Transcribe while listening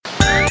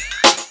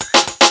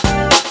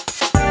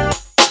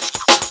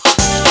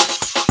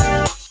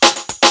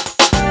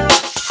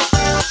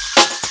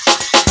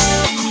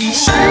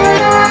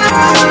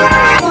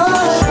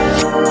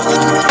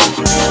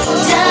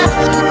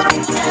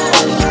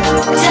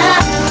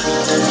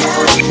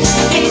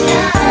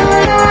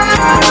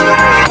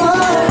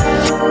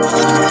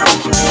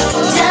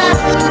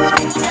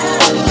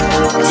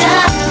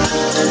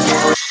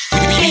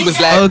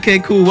Okay,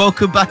 cool.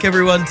 Welcome back,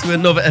 everyone, to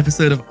another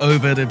episode of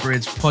Over the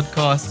Bridge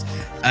podcast.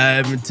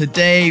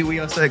 Today, we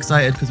are so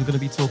excited because we're going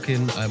to be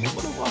talking with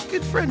one of our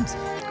good friends.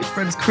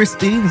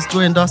 Christy has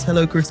joined us.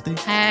 Hello, Christy.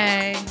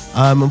 Hey.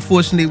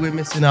 Unfortunately, we're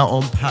missing out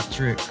on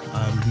Patrick.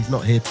 He's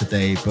not here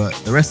today, but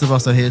the rest of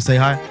us are here. Say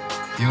hi.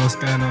 Yo, what's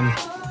going on?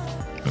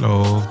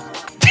 Hello.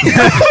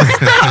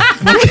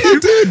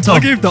 I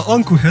gave the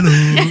uncle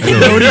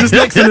hello. We're just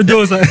next to the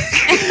door. Like...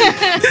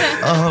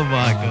 Oh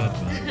my God,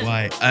 man.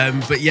 Why?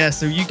 But yeah,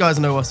 so you guys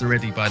know us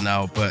already by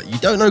now, but you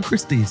don't know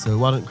Christy. So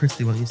why don't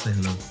you say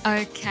hello?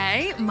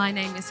 Okay, my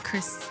name is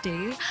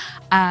Christy.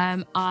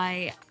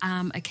 I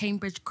am a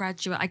Cambridge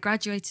graduate. I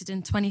graduated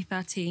in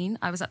 2013.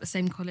 I was at the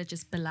same college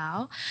as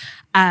Bilal.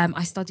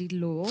 I studied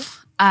law.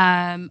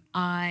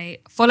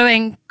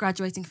 Following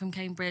graduating from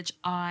Cambridge,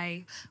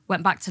 I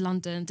went back to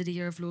London, did a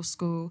year of law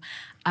school,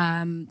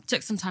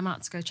 took some time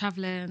out to go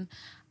travelling.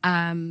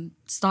 I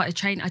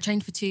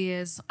trained for 2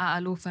 years at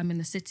a law firm in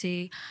the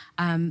city,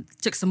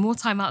 took some more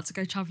time out to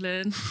go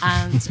travelling,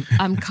 and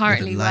I'm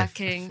currently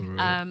working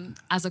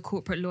as a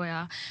corporate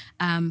lawyer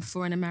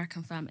for an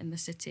American firm in the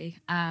city.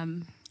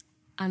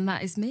 And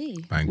that is me.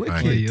 Bang, Wicked.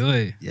 bang. Oi,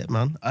 oi. Yeah,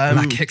 man.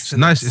 It's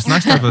nice. It's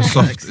nice to have a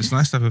soft. It's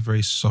nice to have a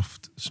very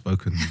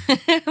soft-spoken,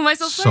 Am I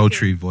so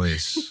sultry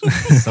voice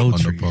on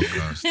the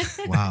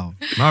podcast. Wow.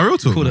 No, real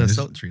talk. Call her man.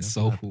 sultry. That's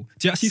Soulful.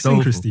 Do you actually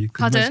Soulful. sing, Christy?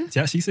 Pardon? Do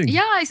you actually sing?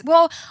 Yeah,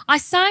 I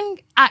sang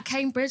at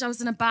Cambridge. I was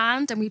in a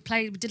band and we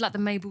did like the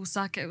Mayball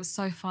circuit. It was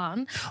so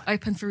fun.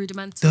 Open for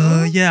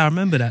Rudimental. Yeah, I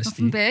remember that.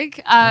 Nothing Actually.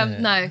 big.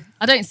 No,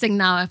 I don't sing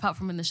now apart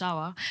from in the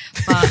shower.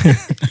 But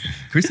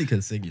Christy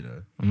can sing, you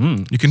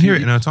know. You can hear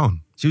it in her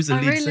tone. She was the Oh,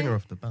 lead really? singer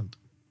of the band.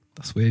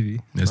 That's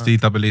wavy. As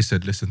DWE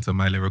said, listen to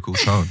my lyrical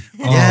tone.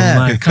 Oh Yeah.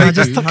 man, can I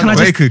just?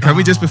 Can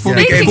we just before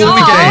we get Speaking before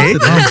we get of-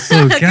 in, I'm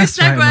so Good gassed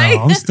right segue.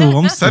 now. I'm still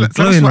tell us what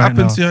glowing right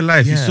happened now. to your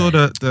life. You Yeah. saw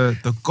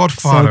the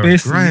Godfather So of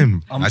basically,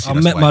 grime. I Actually,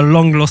 met that's my why.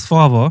 long lost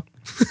father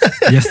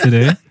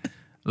yesterday.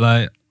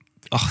 Like,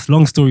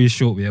 long story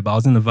short, yeah, but I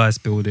was in the Vice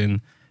building,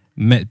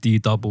 met D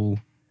Double.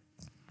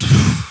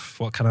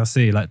 What can I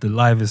say? Like, the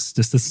live is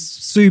just a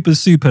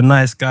super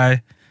nice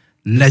guy,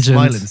 legend.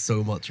 Smiling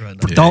so much right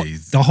now. Yeah.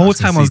 The whole I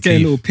can time I was see getting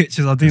teeth. little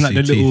pictures. I was doing like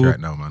the See teeth little, right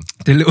now, man.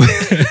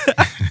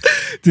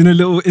 doing a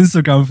little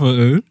Instagram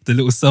photo, the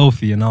little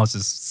selfie, and I was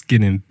just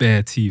skinning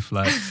bare teeth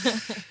like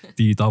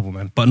D Double,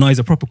 man. But no, he's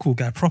a proper cool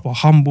guy, proper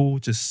humble,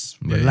 just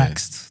Yeah,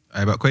 relaxed.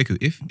 Hey, but Kwaku,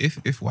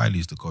 if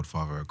Wiley's the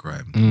Godfather of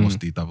grime, what's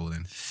D Double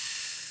then?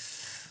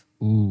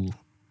 Ooh,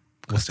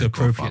 what's the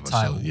appropriate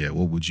Godfather, title? So, yeah,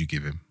 what would you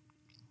give him?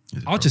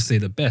 I'll just say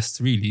the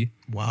best, really.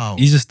 Wow.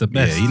 He's just the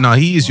best. Yeah,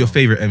 he is your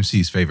favorite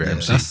MC's favorite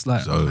MC. That's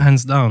like so,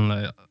 hands down.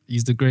 Like,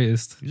 he's the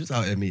greatest. You're just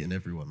out here meeting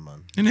everyone,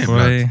 man. innit, Boy,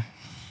 blood?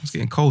 It's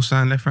getting cold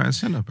sign left, right, and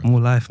centre, bro.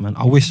 more life, man.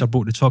 I wish I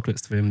brought the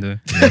chocolates to him though.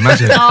 Yeah,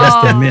 imagine.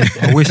 That's the myth.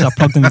 I wish I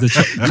plugged him with the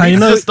chocolate. You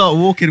know, start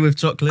walking with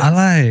chocolate. I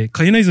like.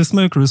 Cause you know he's a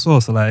smoker as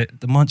well. So like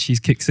the munchies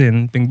kicks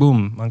in, bing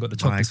boom, man got the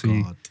My chocolates for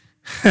you.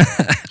 God.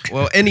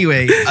 Well,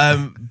 anyway,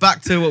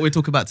 back to what we're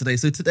talking about today.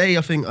 So today,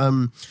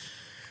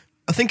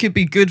 I think it'd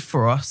be good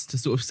for us to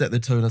sort of set the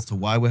tone as to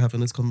why we're having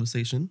this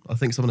conversation. I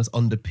think something that's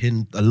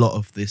underpinned a lot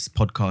of this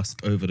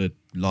podcast over the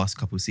last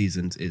couple of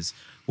seasons is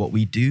what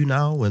we do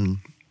now and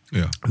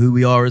Yeah. who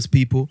we are as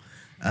people.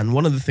 And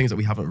one of the things that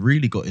we haven't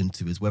really got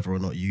into is whether or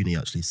not uni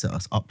actually set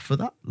us up for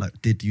that.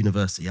 Like, did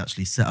university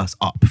actually set us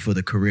up for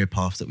the career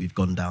paths that we've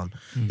gone down,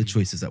 the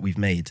choices that we've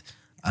made?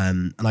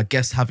 And I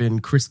guess having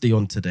Christy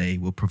on today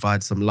will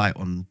provide some light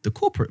on the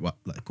corporate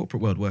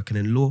world, working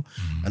in law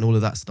and all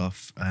of that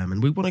stuff.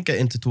 And we want to get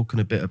into talking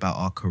a bit about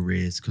our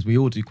careers because we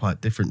all do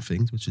quite different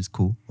things, which is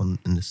cool in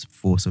this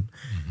foursome.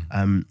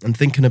 And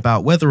thinking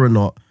about whether or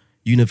not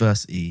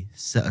university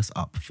set us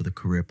up for the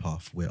career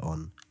path we're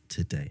on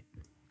today.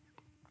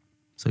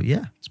 So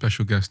yeah.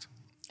 Special guest.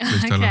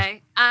 Please tell us.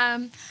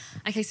 Okay.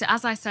 Okay. So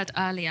as I said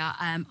earlier,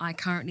 I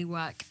currently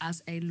work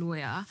as a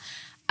lawyer.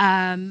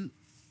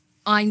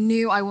 I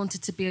knew I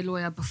wanted to be a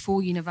lawyer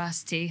before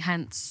university,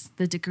 hence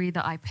the degree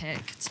that I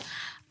picked.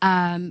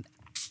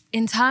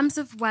 In terms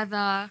of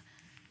whether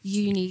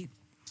uni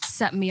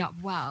set me up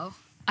well,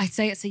 I'd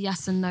say it's a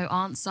yes and no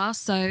answer.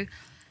 So,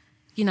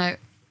 you know,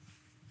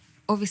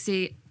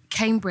 obviously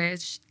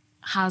Cambridge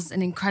has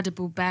an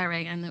incredible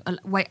bearing and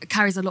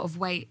carries a lot of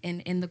weight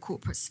in the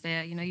corporate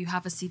sphere. You know, you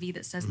have a CV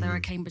that says they're a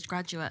Cambridge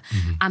graduate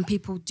and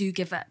people do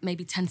give it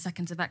maybe 10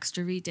 seconds of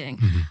extra reading.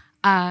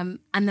 And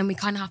then we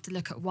kind of have to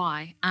look at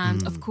why.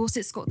 And of course,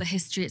 it's got the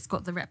history, it's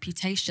got the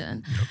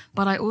reputation. Yep.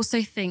 But I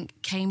also think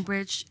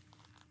Cambridge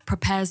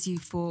prepares you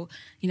for,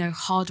 you know,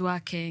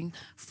 hardworking,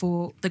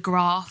 for the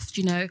graft,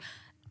 you know.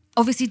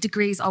 Obviously,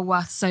 degrees are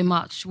worth so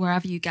much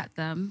wherever you get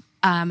them.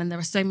 And there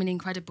are so many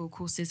incredible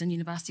courses and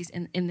universities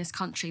in this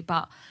country.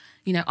 But,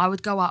 you know, I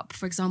would go up,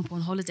 for example,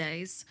 on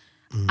holidays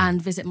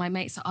and visit my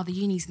mates at other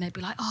unis and they'd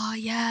be like, oh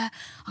yeah,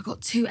 I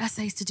got 2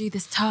 essays to do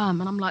this term.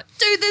 And I'm like,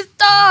 do this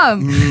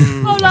term.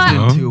 I'm like,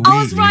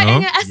 I was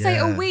writing an essay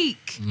a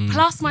week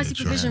plus my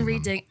supervision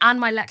reading and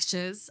my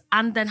lectures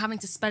and then having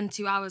to spend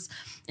 2 hours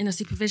in a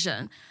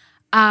supervision.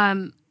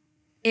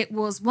 it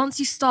was once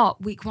you start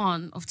week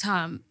 1 of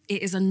term,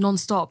 it is a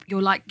non-stop.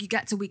 You're like, you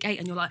get to week 8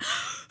 and you're like,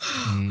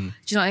 do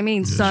you know what I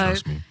mean? Yeah, So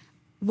trust me.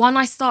 when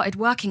I started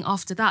working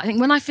after that, I think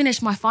when I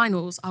finished my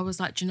finals, I was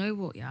like, do you know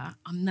what? Yeah,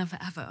 I'm never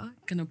ever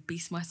gonna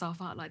beast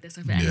myself out like this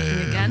over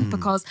anything again,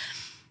 because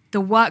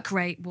the work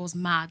rate was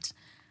mad.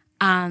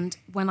 And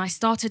when I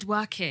started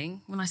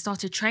working, when I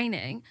started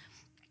training,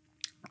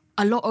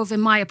 a lot of, in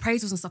my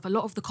appraisals and stuff, a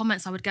lot of the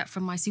comments I would get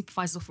from my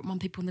supervisors or from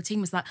people on the team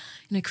was that,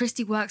 you know,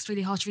 Christy works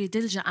really hard, she's really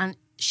diligent, and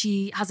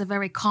she has a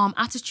very calm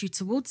attitude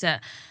towards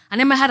it.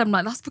 And in my head, I'm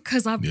like, that's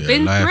because I've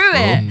been life, through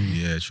bro. it.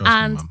 Yeah, trust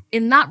And me, man.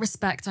 in that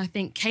respect, I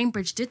think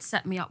Cambridge did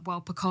set me up well,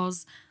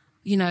 because,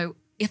 you know,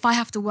 if I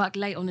have to work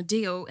late on a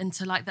deal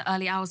into like the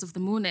early hours of the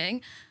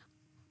morning,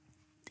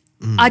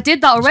 I did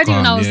that already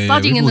when I calm. was Yeah,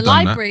 studying we've in the all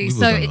done that. library. We've all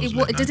So done it those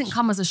late didn't nights.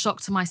 come as a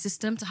shock to my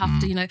system to have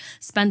to, you know,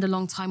 spend a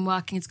long time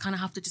working, to kind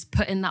of have to just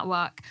put in that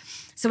work.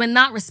 So in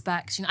that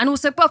respect, you know, and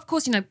also, but of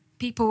course, you know,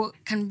 people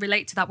can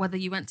relate to that whether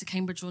you went to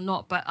Cambridge or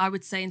not. But I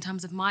would say in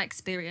terms of my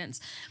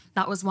experience,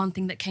 that was one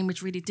thing that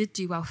Cambridge really did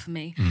do well for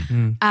me.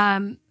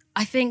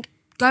 I think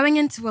going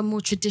into a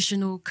more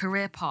traditional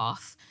career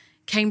path,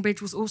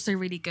 Cambridge was also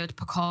really good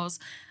because,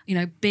 you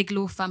know, big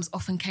law firms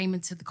often came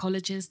into the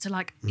colleges to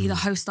like either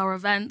host our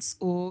events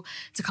or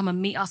to come and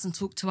meet us and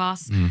talk to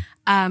us.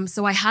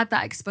 So I had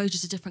that exposure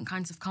to different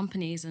kinds of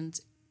companies, and,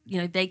 you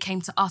know, they came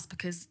to us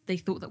because they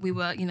thought that we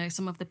were, you know,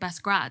 some of the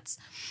best grads.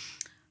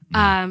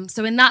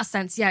 So in that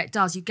sense, yeah, it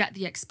does. You get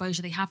the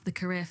exposure. They have the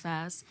career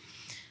fairs.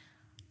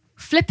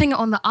 Flipping it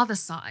on the other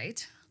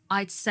side,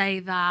 I'd say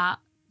that,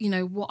 you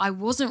know, what I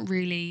wasn't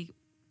really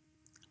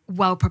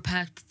well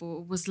prepared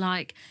for was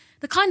like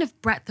the kind of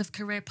breadth of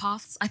career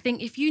paths. I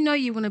think if you know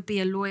you want to be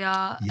a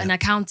lawyer, an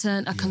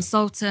accountant, a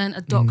consultant,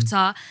 a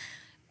doctor,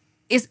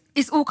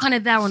 it's all kind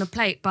of there on a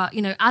plate. But,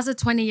 you know, as a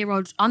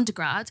 20-year-old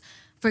undergrad,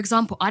 for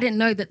example, I didn't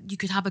know that you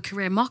could have a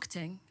career in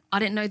marketing. I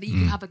didn't know that you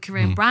could have a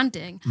career in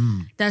branding.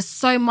 There's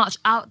so much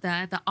out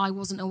there that I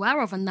wasn't aware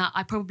of, and that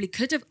I probably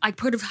could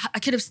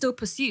have still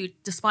pursued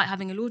despite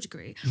having a law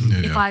degree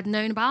if I had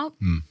known about.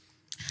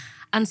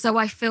 And so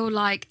I feel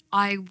like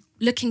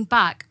looking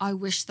back, I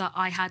wish that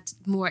I had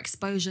more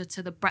exposure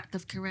to the breadth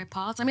of career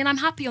paths. I mean, I'm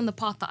happy on the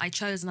path that I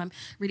chose, and I'm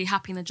really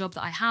happy in the job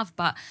that I have,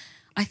 but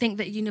I think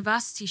that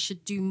university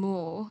should do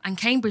more, and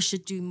Cambridge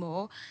should do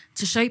more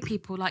to show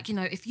people, like, you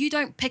know, if you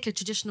don't pick a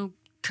traditional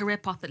career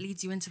path that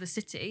leads you into the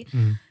city,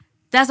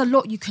 there's a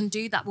lot you can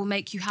do that will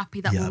make you happy,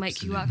 that will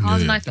make you work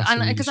hard. Yeah,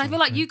 And because I feel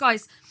like you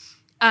guys,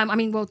 I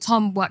mean, well,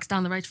 Tom works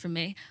down the road from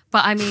me,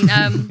 but I mean,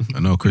 I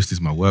know Christy's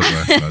my work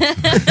wife.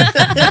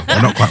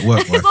 Well, not quite work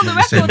wife. It's on the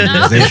we're same record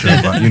now.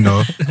 organisation, but, you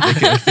know, Make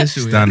it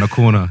official. it's down the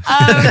corner.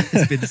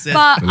 It's been said.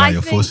 but Like, I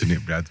you're think, forcing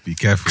it, Brad. Be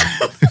careful.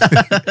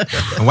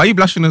 And why are you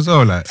blushing as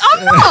well? Like,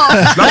 I'm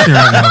not. blushing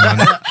right now,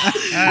 man.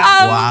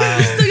 Wow.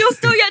 So you're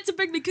still yet to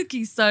bring me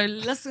cookies, so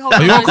let's hold Oh,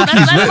 on. you want Let's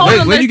cookies? hold Where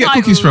on do you those get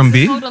titles. cookies from, Let's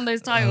B? Hold on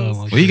those titles.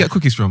 Oh, Where you get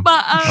cookies from?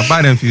 But, I'll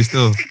buy them for you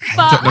still.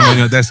 but- Drop them on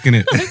your desk,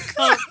 innit?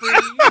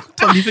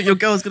 Tom, you think your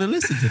girl's gonna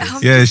listen to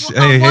this? Yeah, Just hey,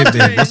 I'm babe,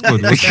 wondering. what's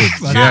good? What's good?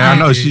 Shout Yeah, I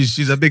know out.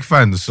 she's a big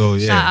fan, so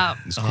Shout yeah, out.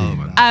 it's cool,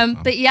 man.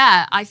 But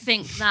yeah, I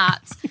think that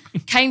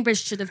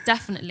Cambridge should have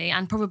definitely,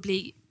 and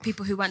probably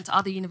people who went to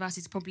other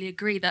universities probably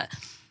agree that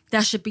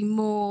there should be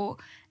more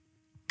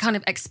kind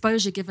of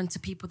exposure given to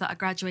people that are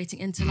graduating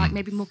into like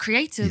maybe more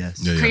creative, Yes.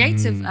 Yeah, yeah.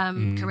 creative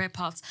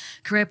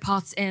career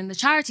paths in the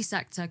charity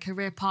sector,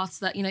 career paths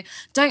that, you know,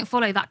 don't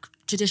follow that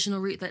traditional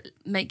route that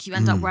make you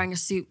end up wearing a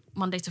suit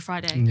Monday to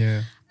Friday.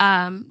 Yeah.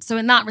 So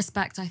in that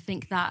respect, I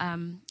think that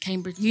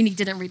Cambridge Uni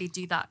didn't really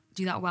do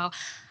that well.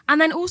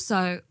 And then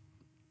also,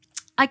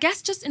 I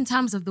guess just in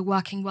terms of the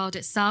working world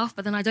itself,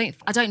 but then I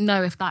don't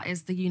know if that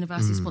is the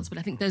university's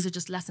responsibility. I think those are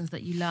just lessons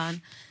that you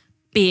learn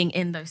being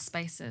in those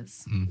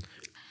spaces.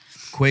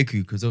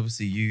 Kwaku, because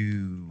obviously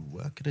you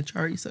work in a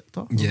charity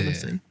sector. I Yeah, wanna yeah.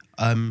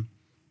 say.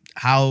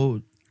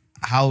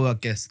 How I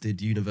guess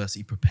did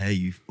university prepare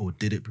you, or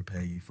did it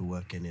prepare you for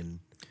working in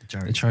the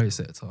charity? The charity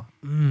sector.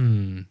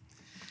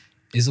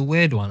 It's a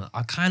weird one.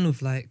 I kind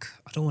of like,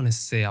 I don't want to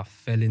say I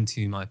fell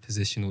into my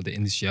position or the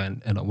industry I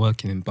ended up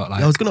working in, but like,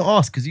 Yeah, I was gonna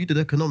ask because you did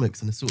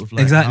economics and it's sort of like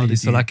how exactly. did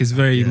So you- like, it's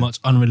very yeah. much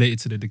unrelated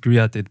to the degree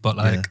I did, but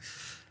like,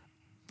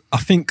 I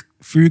think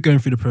through going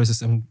through the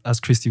process, and as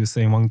Christy was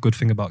saying, one good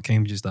thing about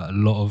Cambridge is that a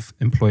lot of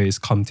employers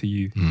come to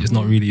you. It's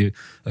not really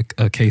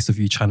a case of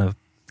you trying to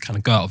kind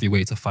of go out of your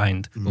way to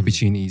find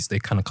opportunities. They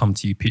kind of come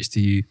to you, pitch to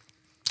you,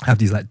 have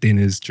these like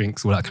dinners,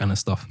 drinks, all that kind of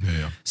stuff.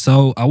 Yeah.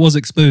 So I was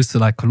exposed to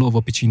like a lot of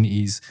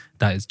opportunities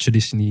that is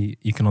traditionally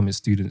economic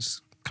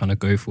students kind of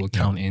go for,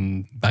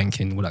 accounting,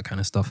 banking, all that kind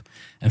of stuff.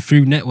 And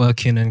through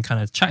networking and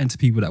kind of chatting to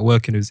people that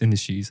work in those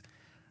industries,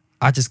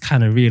 I just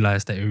kind of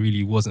realized that it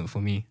really wasn't for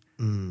me.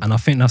 And I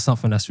think that's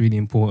something that's really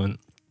important.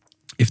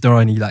 If there are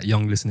any like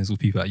young listeners or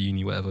people at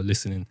uni, whatever,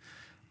 listening,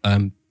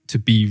 to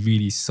be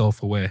really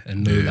self-aware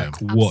and know Yeah, like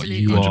what Absolutely.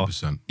 you are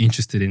 100%.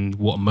 interested in,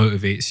 what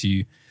motivates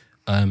you,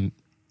 and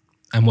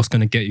what's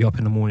going to get you up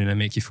in the morning and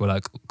make you feel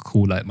like,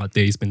 cool, like my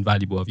day's been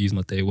valuable, I've used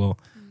my day well.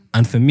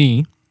 And for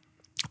me,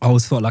 I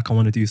always felt like I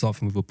want to do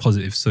something with a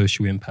positive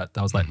social impact.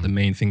 That was like the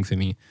main thing for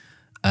me.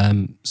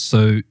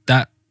 So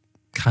that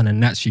kind of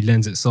naturally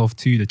lends itself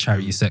to the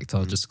charity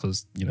sector, just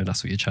because, you know,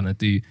 that's what you're trying to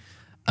do.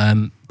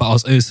 But I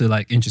was also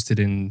like interested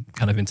in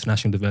kind of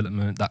international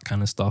development, that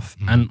kind of stuff.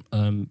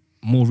 And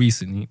more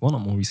recently, well,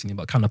 not more recently,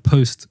 but kind of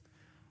post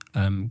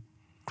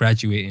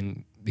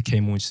graduating,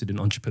 became more interested in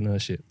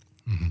entrepreneurship.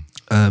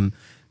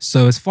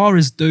 So as far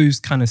as those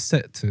kind of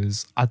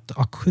sectors, I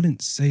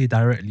couldn't say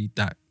directly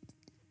that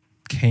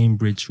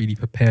Cambridge really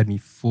prepared me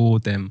for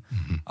them.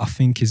 I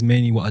think is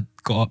mainly what I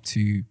got up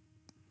to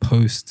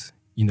post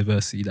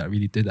university that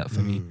really did that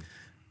for me.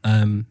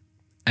 And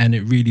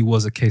it really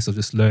was a case of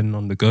just learning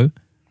on the go.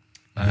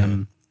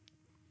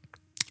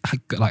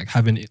 Like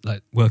having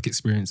like work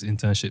experience,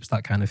 internships,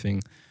 that kind of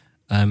thing.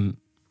 And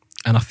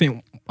I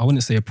think, I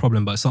wouldn't say a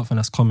problem, but it's something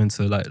that's common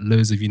to like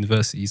loads of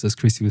universities, as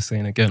Chrissy was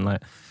saying again,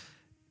 like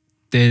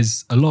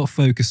there's a lot of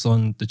focus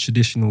on the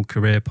traditional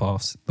career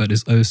paths, but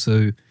there's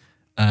also,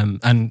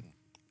 and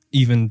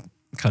even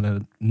kind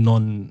of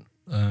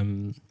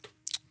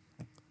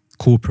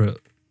corporate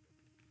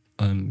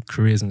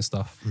careers and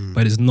stuff,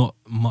 but there's not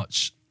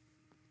much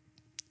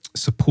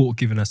support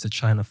given us to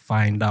trying to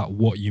find out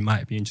what you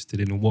might be interested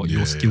in and what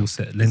your skill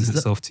set lends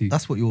itself to.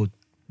 That's what your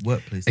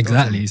workplace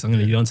exactly does. So I'm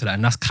going to lead on to that,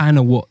 and that's kind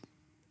of what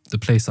the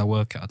place I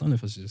work at, I don't know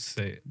if I should just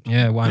say it.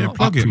 Yeah, why not?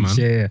 Plug it, man.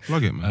 Yeah.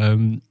 Plug it,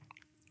 man.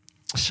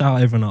 Shout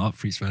out everyone at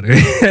Upreach, by the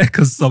way,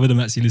 because some of them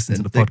actually listen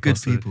to the They're podcast. good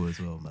so people as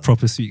well, man.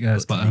 proper sweet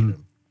guys. Got to But meet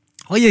them.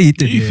 oh yeah, you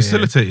did. You yeah,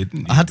 facilitated,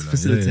 didn't you? I had to Like,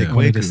 facilitate One of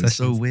Quaker. the It was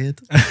so sessions.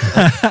 weird.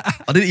 I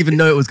didn't even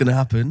know it was going to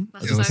happen. I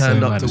That's just so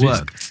turned mad. up to That's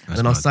work. mad. And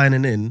then I was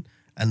signing in,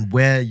 and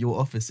where your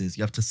office is,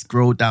 you have to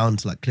scroll down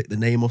to like click the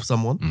name of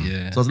someone.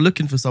 Yeah. So I was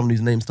looking for someone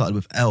whose name started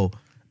with L.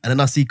 And then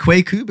I see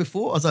Kwaku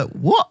before. I was like,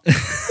 what?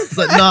 It's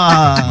like,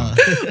 nah.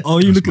 Oh,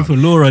 you looking for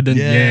Laura? Then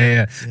Yeah,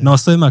 yeah. No,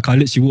 so Mac, I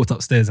literally walked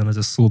upstairs and I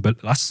just saw,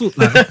 I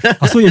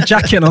saw your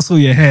jacket and I saw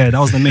your hair. That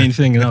was the main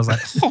thing, and I was like,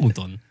 hold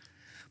on.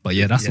 But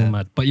yeah, that's all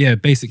mad. But yeah,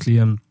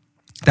 basically,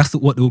 that's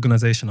what the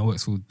organisation I work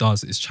for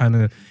does. It's trying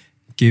to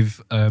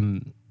give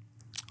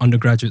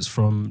undergraduates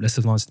from less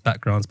advanced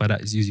backgrounds. By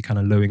that is usually kind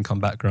of low income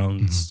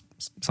backgrounds,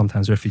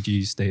 sometimes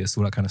refugee status,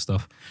 all that kind of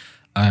stuff.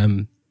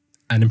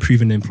 And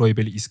improving the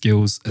employability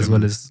skills, as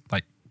well as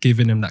like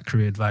giving them that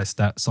career advice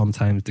that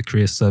sometimes the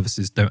career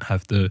services don't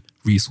have the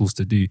resource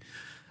to do.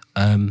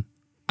 And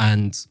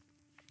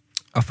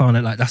I found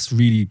that like that's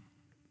really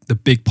the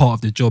big part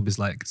of the job, is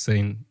like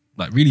saying,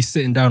 like really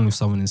sitting down with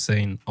someone and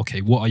saying,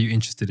 okay, what are you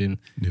interested in?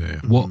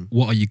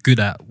 What are you good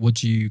at? What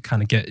do you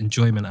kind of get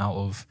enjoyment out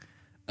of?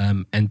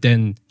 And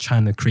then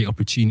trying to create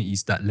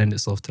opportunities that lend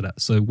itself to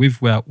that. So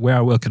with where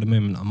I work at the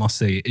moment, I must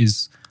say it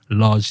is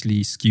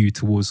largely skewed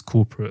towards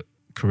corporate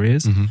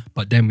careers,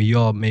 but then we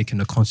are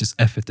making a conscious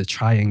effort to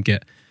try and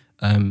get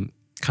kind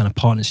of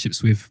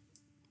partnerships with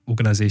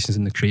organizations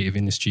in the creative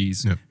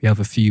industries. We have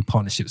a few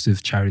partnerships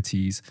with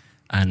charities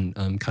and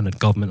kind of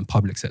government and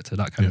public sector,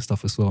 that kind of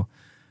stuff as well.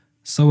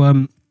 So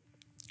I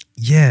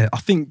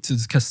think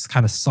to just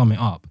kind of sum it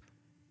up,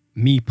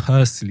 me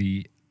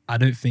personally, I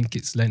don't think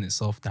it's lent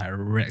itself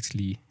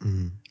directly.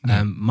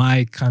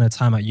 My kind of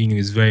time at uni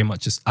is very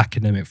much just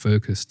academic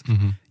focused,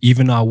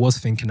 even though I was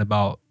thinking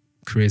about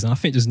careers. And I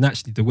think just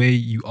naturally the way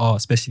you are,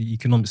 especially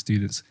economic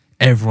students,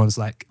 everyone's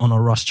like on a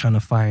rush trying to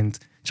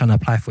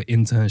apply for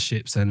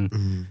internships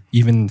and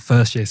even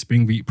first year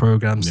spring week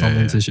programs, some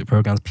internship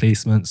programs,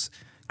 placements,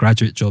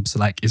 graduate jobs. So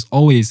like it's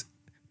always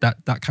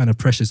that kind of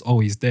pressure is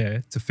always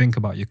there to think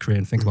about your career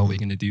and think about what you're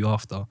going to do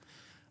after.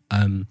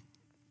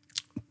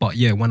 But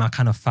yeah, when I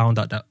kind of found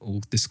out that,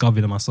 or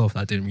discovered in myself that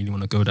I didn't really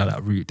want to go down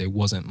that route, there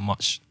wasn't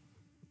much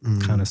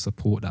kind of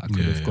support that I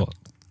could have got,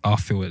 I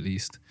feel at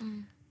least.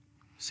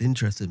 It's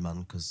interesting,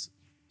 man, because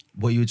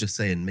what you were just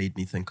saying made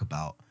me think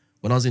about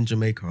when I was in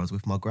Jamaica. I was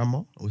with my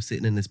grandma. I was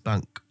sitting in this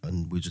bank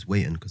and we were just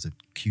waiting because the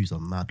queues are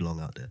mad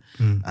long out there.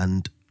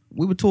 And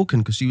we were talking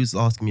because she was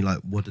asking me like,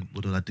 what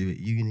did I do at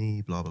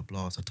uni, blah, blah,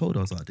 blah. So I told her,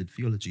 I was like, I did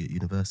theology at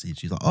university.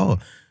 She's like, oh,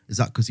 is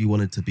that because you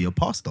wanted to be a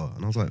pastor?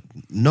 And I was like,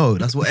 no,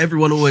 that's what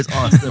everyone always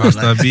asked. They were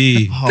Pastor like,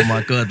 B. oh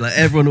my God, like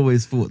everyone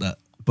always thought that.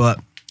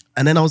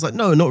 And then I was like,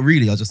 no, not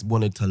really. I just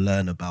wanted to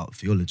learn about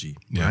theology,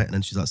 right? And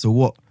then she's like, so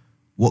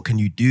what can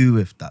you do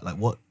with that? Like,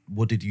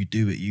 what did you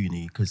do at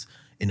uni? Because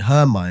in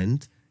her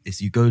mind, is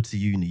you go to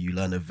uni, you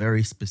learn a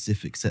very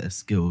specific set of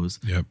skills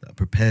that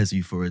prepares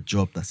you for a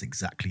job that's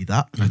exactly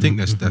that. I think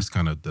that's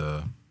kind of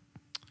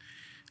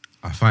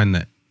I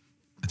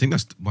think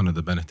that's one of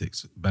the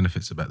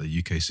benefits about the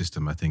UK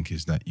system, I think,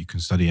 is that you can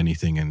study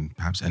anything and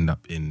perhaps end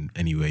up in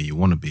anywhere you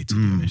want to be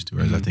honest.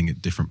 Whereas I think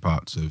at different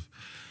parts of,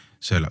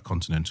 say, like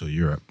continental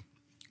Europe,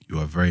 you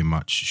are very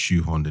much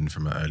shoehorned in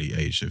from an early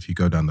age. So if you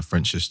go down the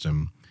French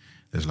system,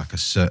 there's like a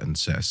certain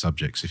set of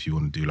subjects if you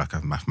want to do like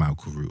a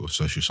mathematical route or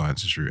social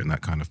sciences route, and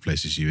that kind of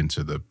places you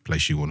into the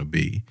place you want to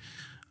be.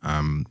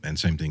 And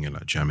same thing in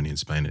like Germany and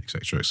Spain, et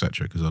cetera,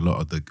 because a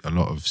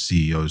lot of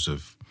CEOs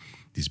of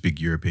these big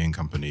European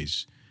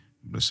companies,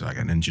 let's say like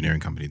an engineering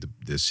company,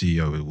 the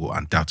CEO will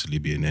undoubtedly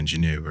be an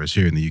engineer, whereas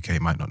here in the UK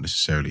it might not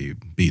necessarily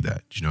be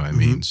that. Do you know what I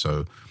mean?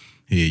 So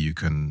here you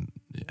can,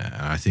 and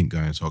I think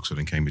going to Oxford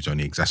and Cambridge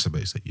only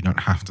exacerbates that. You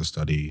don't have to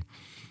study,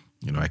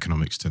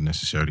 economics to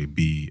necessarily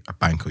be a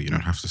banker. You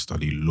don't have to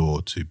study law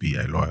to be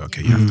a lawyer.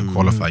 Okay, you have to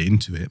qualify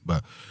into it,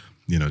 but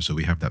so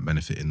we have that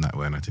benefit in that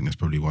way. And I think that's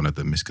probably one of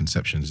the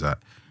misconceptions that,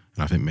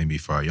 and I think maybe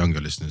for our younger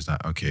listeners,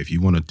 that okay, if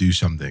you want to do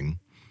something,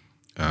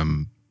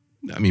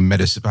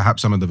 medicine,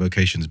 perhaps some of the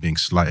vocations being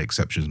slight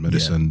exceptions,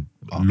 medicine,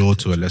 law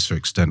to a lesser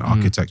extent,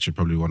 architecture,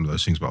 probably one of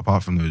those things. But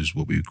apart from those,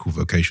 what we would call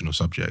vocational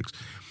subjects,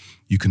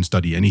 you can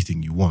study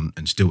anything you want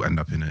and still end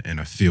up in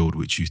a field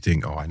which you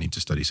think, I need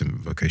to study something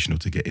vocational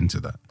to get into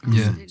that.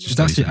 Yeah, it's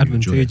actually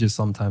advantageous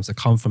sometimes to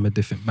come from a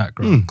different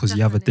background because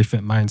you have a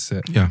different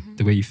mindset. Yeah,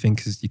 the way you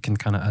think is you can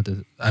kind of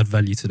add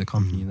value to the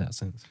company in that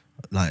sense.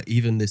 Like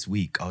even this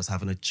week, I was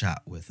having a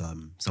chat with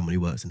someone who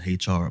works in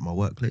HR at my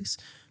workplace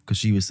because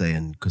she was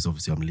saying, because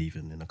obviously I'm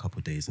leaving in a couple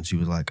of days, and she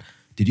was like,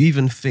 "Did you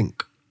even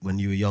think when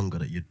you were younger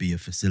that you'd be a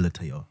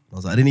facilitator?" I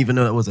was like, "I didn't even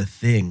know that was a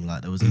thing.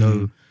 Like there was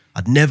no."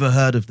 I'd never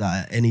heard of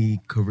that at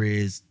any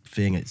careers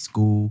thing at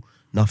school,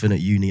 nothing at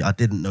uni. I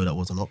didn't know that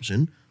was an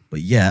option, but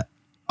yet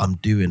I'm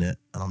doing it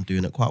and I'm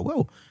doing it quite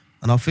well.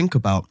 And I'll think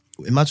about,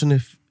 imagine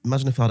if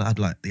I'd had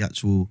like the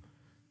actual,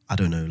 I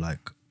don't know,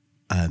 like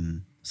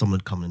someone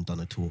had come and done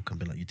a talk and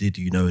been like, did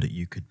you know that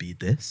you could be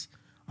this?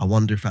 I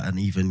wonder if at an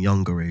even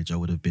younger age I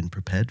would have been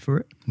prepared for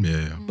it.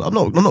 Yeah. But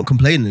I'm not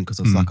complaining because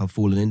it's like I've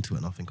fallen into it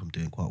and I think I'm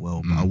doing quite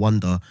well. But I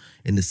wonder,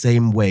 in the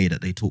same way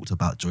that they talked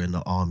about join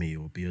the army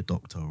or be a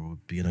doctor or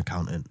be an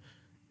accountant,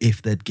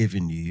 if they'd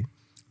given you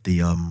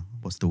the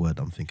what's the word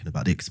I'm thinking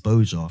about, the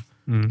exposure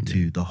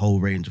to the whole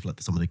range of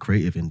like some of the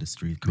creative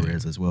industry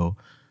careers as well,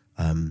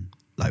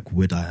 like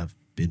would I have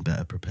been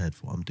better prepared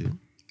for what I'm doing?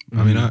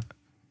 I mean,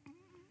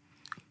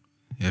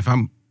 if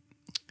I'm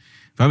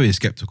being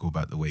skeptical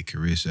about the way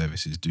career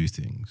services do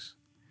things,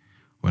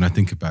 when I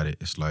think about it,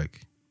 it's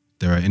like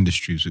there are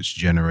industries which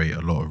generate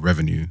a lot of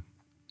revenue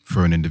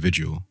for an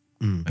individual.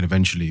 And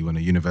eventually when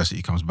a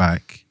university comes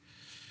back,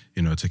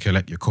 to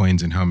collect your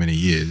coins in how many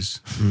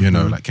years,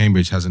 like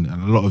Cambridge has and a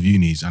lot of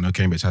unis, I know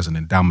Cambridge has an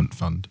endowment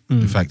fund.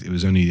 In fact, it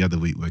was only the other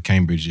week where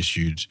Cambridge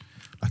issued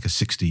like a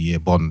 60-year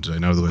bond,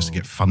 in other words, to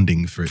get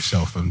funding for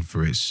itself and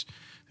for its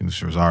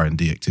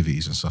R&D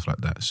activities and stuff like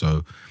that.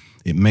 So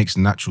it makes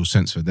natural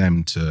sense for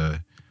them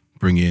to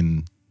bring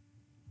in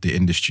the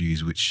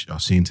industries which are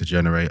seen to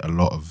generate a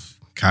lot of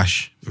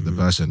cash for the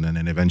person, and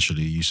then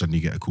eventually you suddenly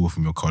get a call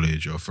from your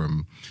college or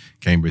from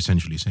Cambridge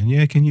essentially saying,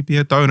 yeah, can you be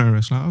a donor?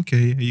 It's like, okay,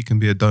 yeah, you can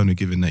be a donor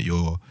given that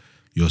you're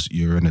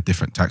in a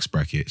different tax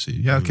bracket. So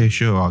yeah, okay,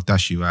 sure, I'll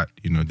dash you at,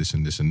 this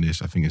and this and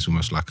this. I think it's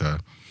almost like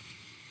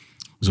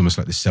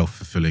this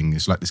self-fulfilling,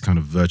 it's like this kind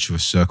of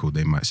virtuous circle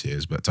they might see it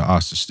as, but to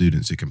us, the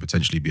students, it can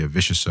potentially be a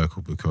vicious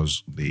circle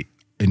because the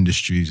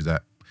industries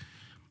that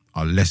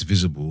are less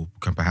visible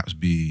can perhaps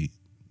be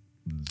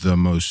the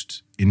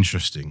most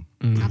interesting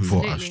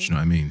for us. Do you know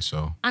what I mean?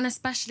 So, and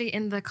especially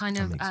in the kind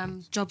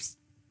of jobs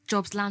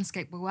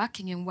landscape we're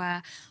working in,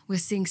 where we're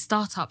seeing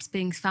startups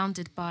being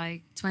founded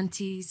by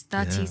 20s,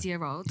 30s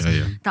year olds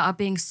that are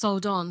being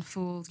sold on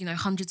for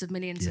hundreds of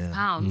millions of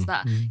pounds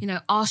that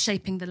are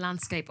shaping the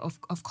landscape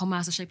of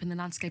commerce, are shaping the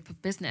landscape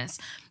of business.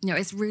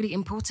 It's really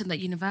important that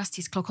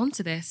universities clock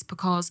onto this,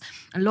 because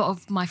a lot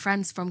of my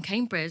friends from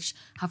Cambridge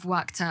have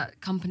worked at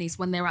companies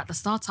when they were at the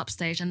startup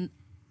stage and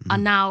are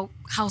now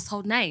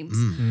household names.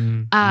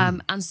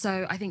 And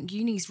so I think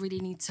unis really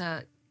need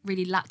to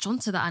really latch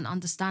onto that and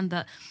understand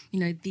that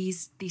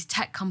these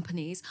tech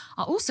companies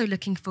are also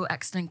looking for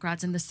excellent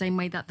grads in the same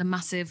way that the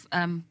massive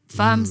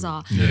firms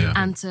are,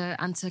 and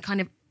to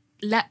kind of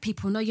let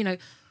people know,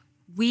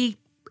 we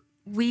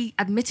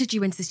admitted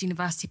you into this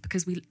university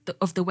because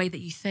of the way that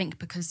you think,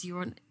 because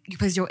you're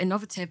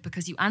innovative,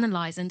 because you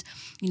analyze, and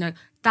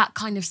that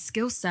kind of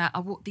skill set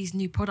are what these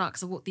new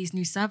products, or what these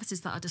new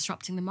services that are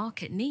disrupting the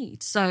market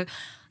need. So,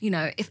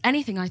 if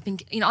anything, I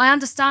think, I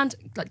understand,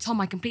 like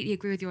Tom, I completely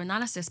agree with your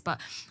analysis, but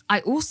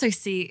I also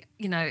see,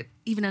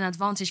 even an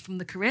advantage from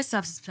the career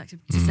services perspective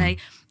to say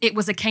it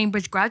was a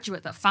Cambridge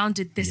graduate that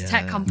founded this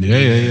tech company.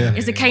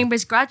 It's a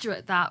Cambridge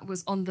graduate that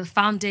was on the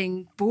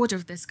founding board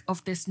of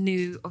this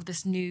new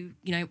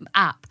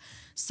app.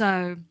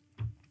 So,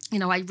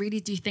 I really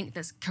do think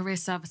that career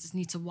services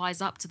need to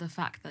wise up to the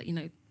fact that,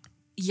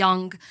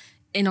 young,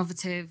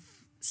 innovative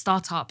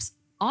startups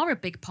are a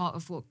big part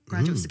of what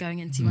graduates are going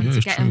into, and to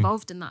get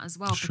involved in that as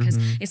well, because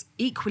it's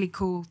equally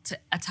cool to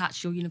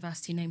attach your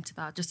university name to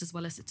that, just as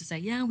well as to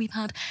say, we've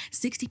had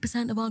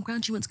 60% of our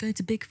graduates go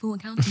to Big Four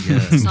accounting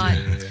firms. Do you know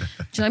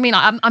what I mean?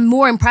 I'm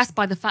more impressed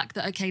by the fact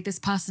that, okay, this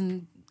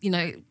person,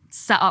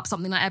 set up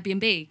something like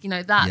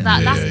Airbnb.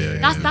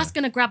 That's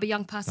going to grab a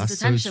young person's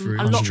attention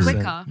a lot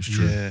quicker. It's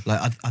true. Yeah.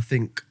 Like I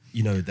think,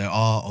 there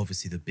are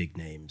obviously the big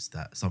names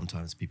that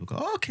sometimes people go,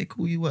 oh, okay,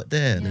 cool, you work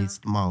there, and he's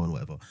smile and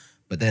whatever.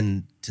 But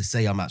then to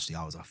say I was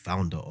a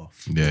founder of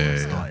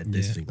started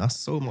this thing, that's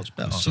so much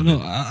better. So no,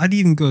 I'd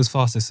even go as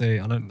far as to say,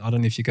 I don't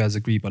know if you guys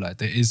agree, but like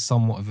there is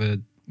somewhat of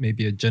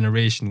maybe a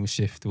generational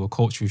shift or a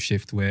cultural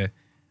shift where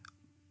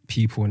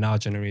people in our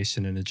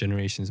generation and the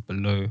generations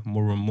below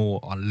more and more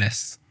are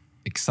less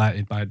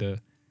excited by the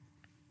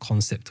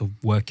concept of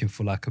working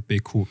for like a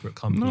big corporate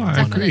company. No, I I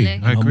wanna- agree. Definitely.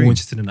 and I I'm agree. more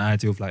interested in the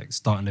idea of like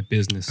starting a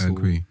business. I or,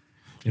 agree.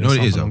 You know, what it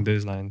something is, along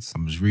those lines.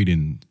 I was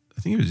reading.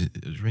 I think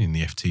it was reading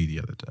the FT the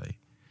other day,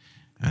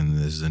 and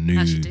there's a new.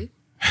 As you do.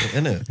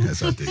 Innit?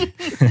 Yes, I do.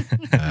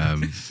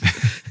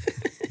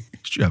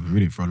 It's true. I've been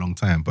reading it for a long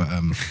time, but I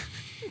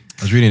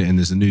was reading it, and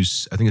there's a new.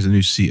 I think it's a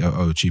new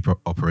COO, Chief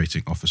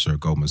Operating Officer at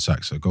Goldman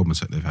Sachs. So Goldman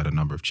Sachs, they've had a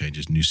number of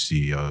changes, new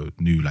CEO,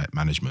 new like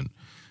management,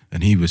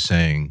 and he was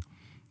saying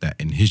that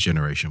in his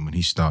generation when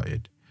he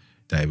started,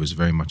 that it was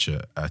very much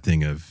a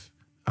thing of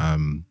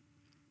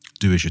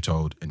do as you're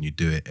told, and you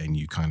do it, and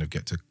you kind of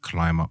get to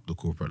climb up the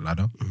corporate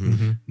ladder.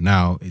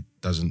 Now it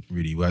doesn't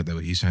really work that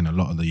way. He's saying a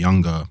lot of the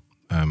younger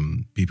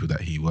people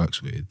that he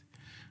works with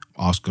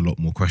ask a lot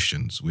more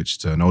questions, which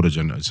to an older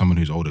someone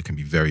who's older can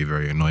be very,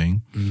 very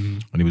annoying.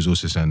 And he was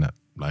also saying that,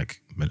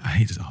 like, I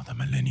hate the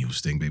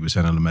millennials thing, but he was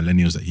saying on the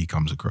millennials that he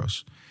comes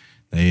across,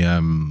 they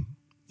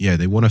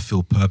they want to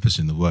feel purpose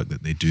in the work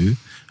that they do.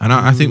 And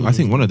I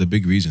think one of the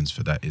big reasons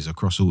for that is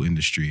across all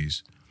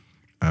industries,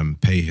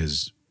 pay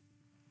has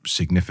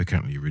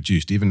significantly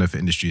reduced. Even though for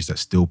industries that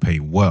still pay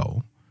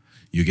well,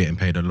 you're getting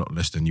paid a lot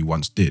less than you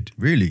once did.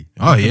 Really?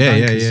 Oh Even yeah,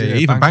 bankers, yeah. yeah.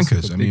 Even Bankers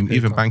bankers. took I a big mean, pay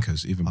even cut.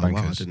 bankers. Oh, wow,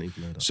 I didn't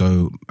even know that.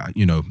 So,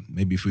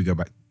 maybe if we go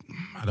back,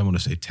 I don't want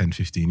to say 10,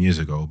 15 years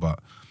ago, but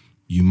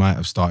you might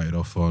have started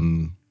off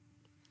on,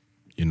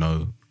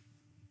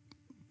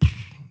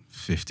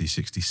 50,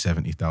 60,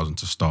 70,000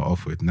 to start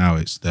off with. Now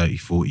it's 30,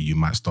 40 you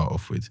might start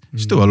off with.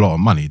 Still a lot of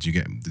money.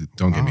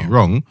 Don't get me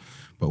wrong.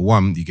 But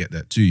one, you get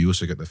that. Two, you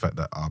also get the fact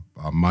that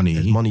our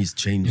money... Money's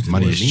changed.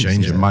 Money has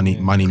changed, and money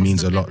Cost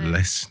means a of lot living.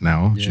 less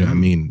now. Do you know what I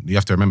mean? You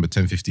have to remember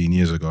 10, 15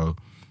 years ago,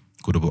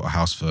 could have bought a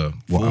house for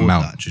what For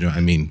amount? that. Do you know what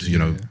I mean?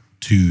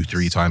 2,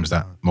 3 times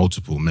that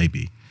multiple,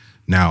 maybe.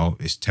 Now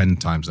it's 10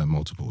 times that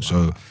multiple.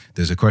 So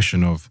there's a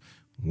question of,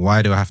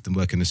 why do I have to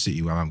work in a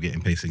city where I'm getting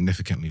paid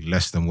significantly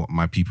less than what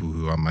my people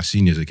who are my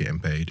seniors are getting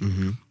paid,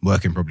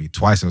 working probably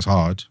twice as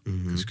hard,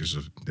 because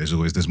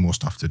there's more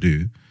stuff to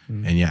do,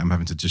 and yet I'm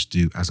having to just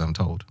do as I'm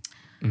told.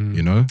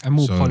 You know? And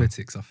more So-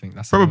 politics, I think.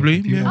 That's Probably,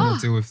 another thing. People yeah. don't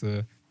want to deal with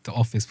the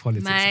office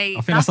politics. Mate,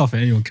 I think that's something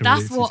anyone can relate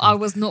That's to. what I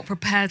was not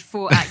prepared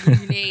for at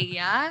uni,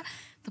 yeah?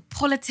 The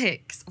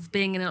politics of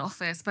being in an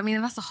office. But I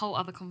mean, that's a whole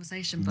other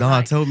conversation. But Nah,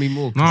 like, tell me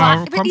more.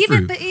 No, but come even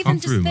through, but come even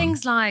just through, man.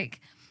 things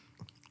like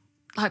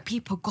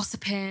people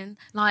gossiping.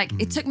 Like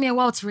it took me a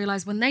while to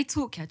realize when they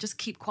talk, just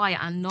keep quiet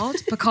and nod,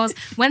 because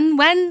when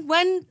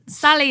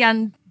Sally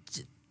and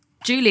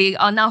Julie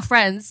are now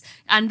friends,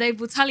 and they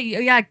will tell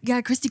you,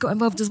 oh, Christy got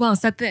involved as well and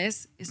said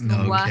this. It's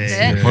not worth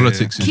Okay. it.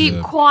 Politics is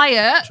Keep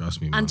quiet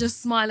Trust me, man. and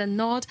just smile and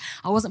nod.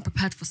 I wasn't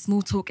prepared for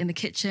small talk in the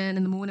kitchen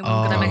in the morning when Oh,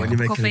 I'm going to when make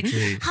you're a cup of making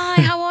coffee. tea.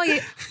 Hi, how are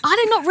you? I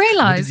did not What did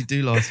realise. you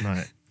do last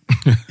night?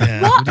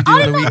 Yeah. What? did you do I on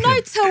did the not know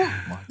weekend? till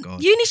My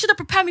God. uni should have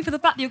prepared me for the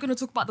fact that you're going to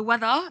talk about the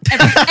weather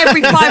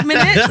every 5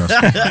 minutes.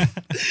 I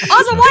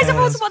was like, why is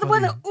everyone talking about the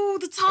weather all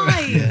the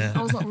time?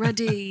 I was not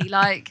ready.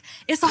 Like,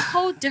 it's a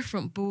whole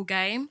different ball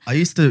game. I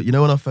used to,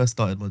 when I first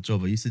started my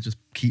job, I used to just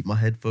keep my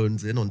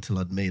headphones in until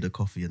I'd made a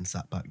coffee and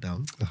sat back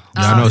down. Yeah,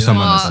 I know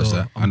someone that Oh. does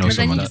that. I know But then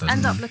someone you that just does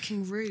end that. up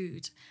looking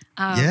rude.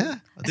 Yeah,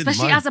 I didn't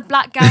Especially mind. as a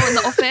black girl in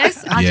the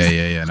office.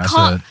 Yeah. That's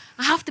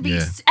I have to be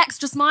yeah.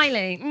 extra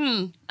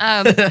smiling.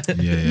 yeah,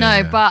 No,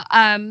 yeah. but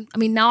I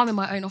mean, now I'm in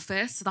my own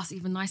office, so that's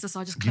even nicer. So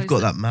I just close You've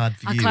got that mad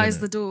view. I close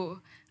innit? the door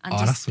and Oh,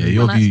 just. that's Yeah, really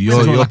your when I- view, when your I-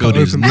 It's not like an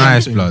building's open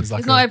nice, plan. blood. It's like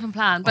It's not open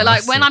plan, but Oh, like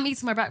that's when sick. I'm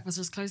eating my breakfast,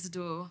 I just close the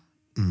door.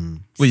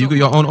 Wait, you got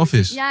your own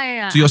office?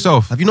 Yeah. To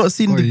yourself? Have you not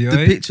seen the Oi,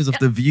 oi. pictures of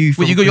the view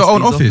from you got your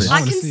own Christie's office? I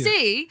wanna can see it.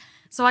 see,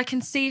 so I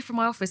can see from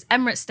my office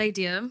Emirates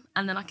Stadium,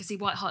 and then I can see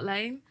White Hart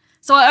Lane.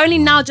 So I only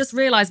now just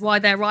realise why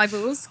they're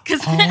rivals. Because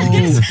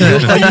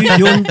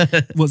you're on,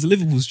 what's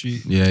Liverpool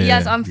Street? Yeah,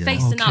 yes, I'm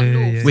facing up Okay,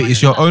 north. yeah. so Wait, I it's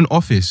can, your like- own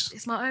office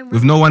It's my own.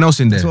 with room. no one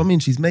else in That's there. what I mean.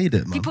 She's made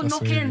it, man. People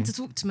knock really- in to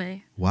talk to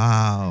me.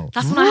 Wow.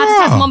 That's when I have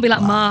to tell mum, be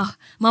like, Mama,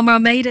 I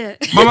made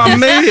it. Mama, I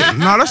made it.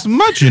 No, that's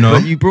mad, you know.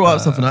 But you brought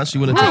up something I actually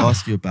wanted to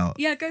ask you about,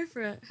 Yeah, go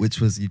for it. which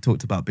was you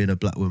talked about being a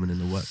black woman in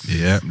the workplace.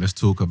 Yeah, let's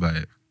talk about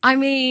it. I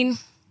mean,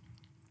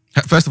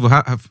 First of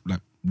all,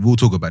 we'll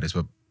talk about this,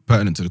 but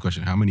pertinent to the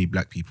question, how many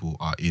black people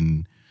are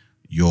in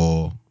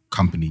your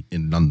company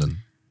in London?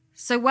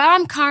 so where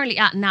I'm currently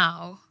at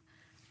now,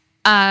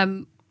 I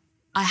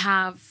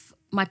have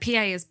my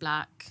PA is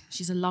black.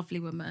 She's a lovely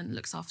woman,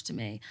 looks after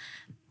me.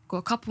 Got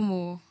a couple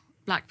more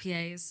black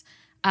PAs,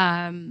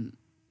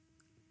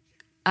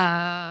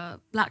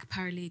 black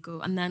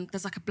paralegal, and then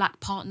there's like a black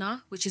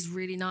partner, which is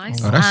really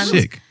nice. Oh, that's And-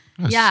 sick.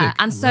 That's yeah, sick.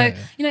 and so Rare.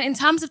 in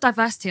terms of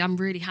diversity, I'm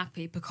really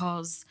happy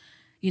because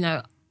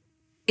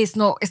it's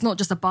not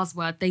just a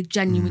buzzword. They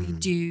genuinely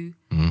do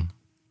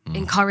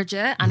encourage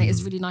it, and it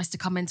is really nice to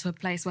come into a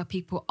place where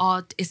people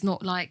are. It's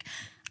not like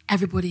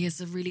everybody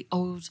is a really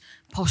old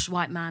posh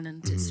white man,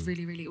 and it's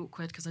really really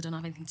awkward because I don't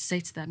have anything to say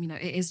to them.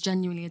 It is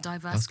genuinely a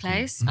diverse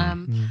place.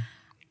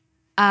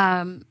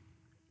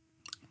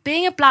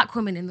 Being a black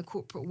woman in the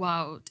corporate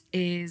world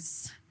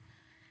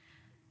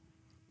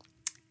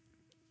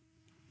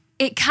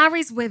it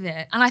carries with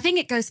it, and I think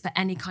it goes for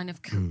any kind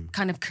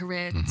of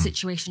career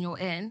situation you're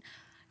in.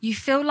 you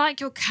feel like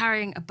you're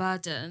carrying a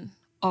burden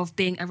of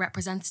being a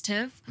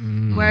representative,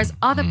 whereas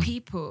other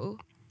people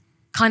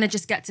kind of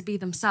just get to be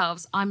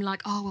themselves. I'm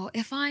like, oh, well,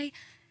 if I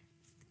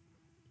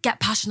get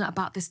passionate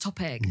about this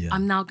topic,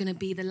 I'm now going to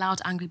be the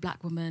loud, angry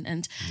black woman.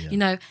 And, you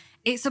know,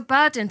 it's a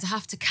burden to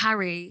have to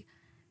carry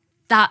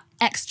that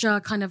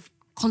extra kind of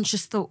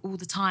conscious thought all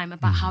the time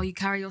about how you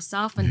carry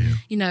yourself. And,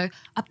 you know,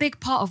 a big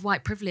part of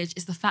white privilege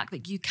is the fact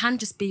that you can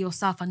just be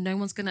yourself and no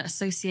one's going to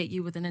associate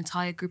you with an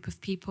entire group of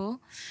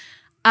people.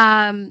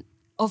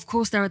 Of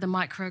course, there are the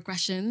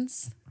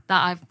microaggressions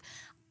that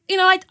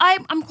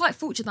I'm quite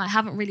fortunate that I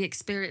haven't really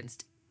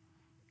experienced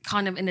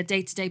kind of in a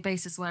day-to-day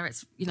basis where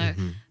it's, you know,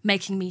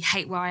 making me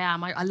hate where I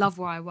am. I love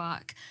where I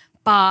work.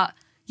 But,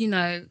 you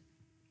know,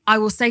 I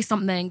will say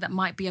something that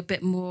might be a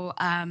bit more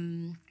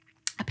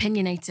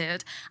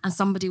opinionated and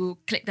somebody will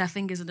click their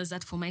fingers in a Z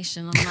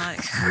formation. I'm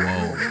like,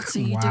 whoa, what are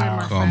you doing,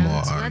 my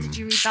friend? Where did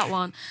you read that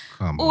one?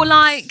 Or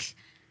like,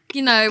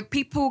 you know,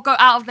 people go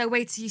out of their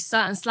way to use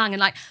certain slang and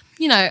like,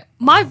 you know,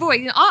 my voice,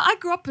 you know, I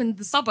grew up in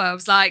the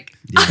suburbs, like,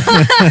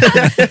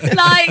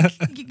 like,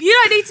 you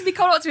don't need to be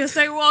coming up to me and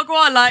say, well, go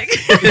on, like,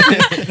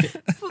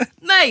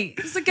 mate,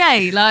 it's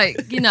okay.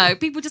 Like, you know,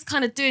 people just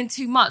kind of doing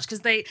too much because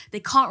they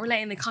can't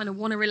relate and they kind of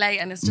want to relate.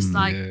 And it's just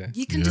like,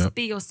 you can just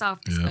be yourself.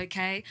 It's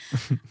okay.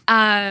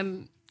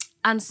 And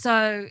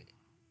so,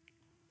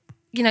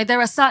 you know,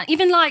 there are certain,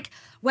 even like,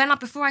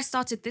 before I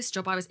started this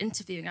job, I was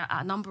interviewing at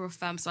a number of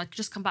firms. So I'd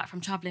just come back from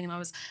traveling and I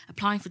was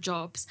applying for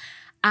jobs.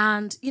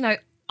 And, you know,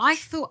 I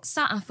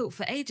sat and thought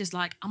for ages,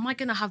 like, am I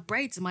going to have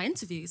braids in my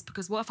interviews?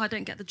 Because what if I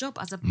don't get the job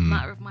as a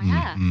matter of my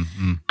hair?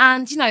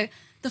 And, you know,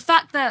 the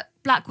fact that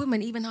black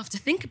women even have to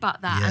think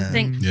about that and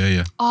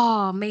think,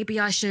 oh, maybe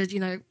I should, you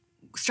know,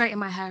 straighten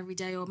my hair every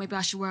day, or maybe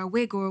I should wear a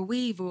wig or a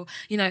weave, or,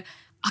 you know,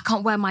 I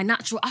can't wear my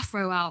natural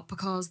afro out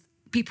because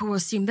people will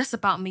assume this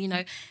about me, you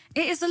know.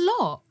 It is a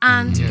lot.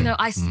 And, you know,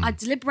 I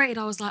deliberated.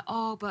 I was like,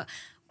 oh, but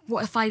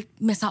what if I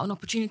miss out on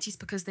opportunities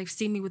because they've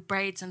seen me with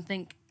braids and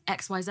think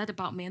X, Y, Z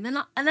about me? And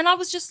then I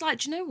was just like,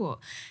 do you know what?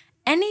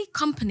 Any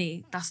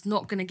company that's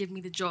not going to give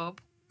me the job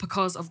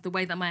because of the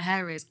way that my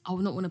hair is, I will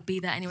not want to be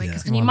there anyway.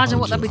 Because can you imagine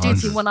what they'll be doing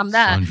to me when I'm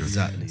there?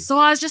 Exactly. So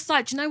I was just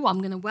like, do you know what? I'm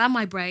going to wear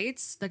my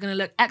braids. They're going to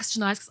look extra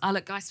nice because I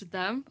look nice with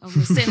them. I'm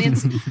going to sit in the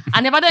interview.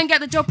 And if I don't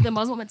get the job with them,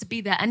 I was not meant to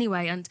be there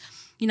anyway. And,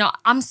 you know,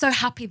 I'm so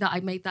happy that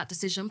I made that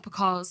decision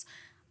because,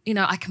 you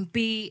know, I can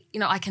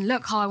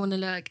look how I want to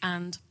look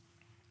and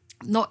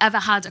not ever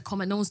had a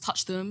comment. No one's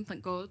touched them,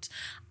 thank God.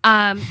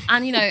 And,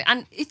 you know,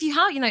 and if you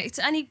have, you know,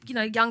 to any, you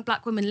know, young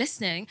black women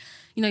listening,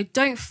 you know,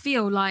 don't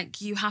feel like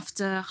you have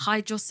to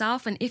hide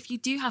yourself. And if you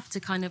do have to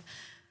kind of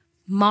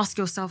mask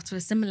yourself to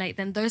assimilate,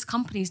 then those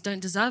companies don't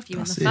deserve you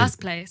in the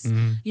first place.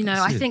 You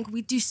know, I think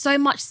we do so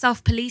much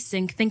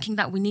self-policing thinking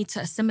that we need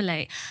to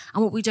assimilate.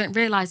 And what we don't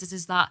realize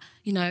is that,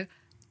 you know,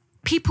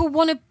 people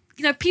want to,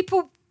 you know,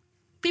 people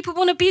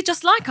want to be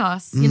just like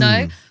us, you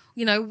know.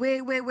 You know,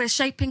 we're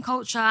shaping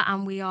culture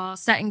and we are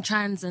setting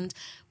trends, and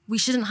we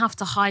shouldn't have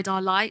to hide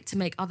our light to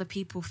make other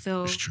people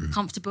feel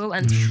comfortable.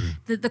 And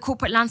the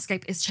corporate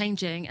landscape is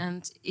changing.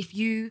 And if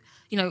you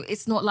know,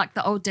 it's not like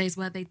the old days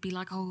where they'd be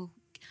like, oh,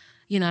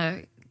 you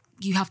know,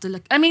 you have to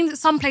look. I mean,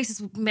 some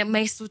places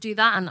may still do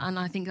that. And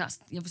I think that's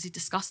obviously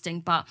disgusting.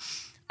 But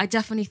I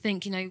definitely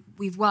think, you know,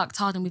 we've worked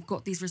hard and we've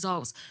got these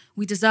results.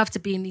 We deserve to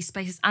be in these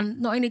spaces.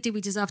 And not only do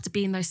we deserve to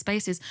be in those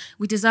spaces,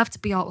 we deserve to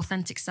be our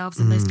authentic selves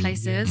in those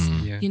places,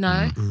 you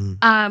know.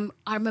 I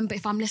remember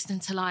if I'm listening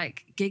to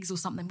like gigs or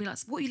something, be like,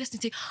 what are you listening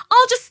to?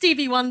 Oh, just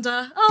Stevie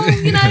Wonder. Oh,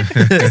 you know,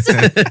 it's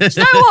just,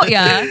 do you know what,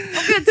 yeah?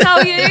 I'm going to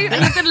tell you,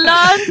 and you're going to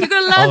learn. You're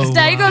going to learn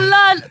today. You're going to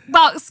learn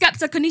about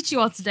Skepta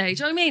Konnichiwa today.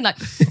 Do you know what I mean? Like,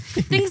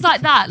 things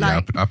like that.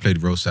 Like, I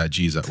played Roadside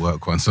G's at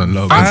work once on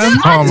Logan.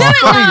 I'm doing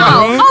it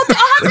now.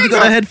 Have you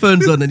got the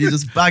headphones on and you're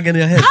just banging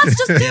your head? I had to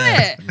just do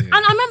it. And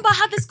I remember I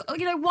had this,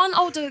 you know, one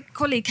older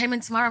colleague came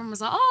into my room and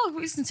was like, oh,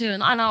 what listen to?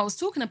 And I was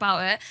talking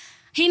about it.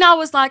 He now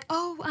was like,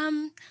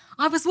 oh,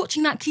 I was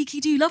watching that Kiki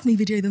Do You Love Me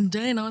video the other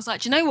day. And I was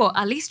like, do you know what?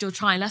 At least you're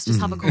trying. Let's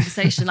just have a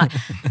conversation. Like,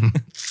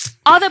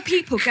 other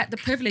people get the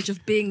privilege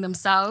of being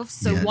themselves.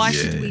 So why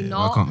should we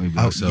not? Why can't we be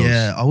ourselves?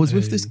 Yeah, I was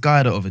with this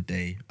guy the other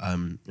day.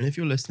 And if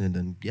you're listening,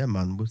 then yeah,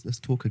 man, let's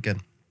talk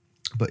again.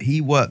 But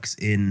he works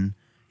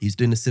he's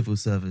doing a civil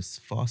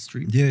service fast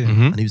stream. Yeah.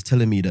 And he was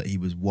telling me that he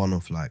was one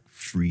of like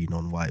 3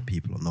 non-white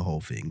people on the whole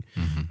thing.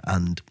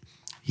 And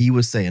he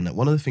was saying that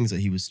one of the things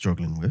that he was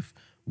struggling with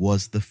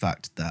was the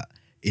fact that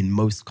in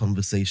most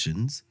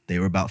conversations, they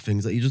were about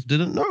things that he just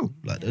didn't know.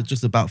 Like, they're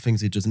just about things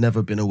he'd just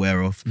never been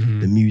aware of.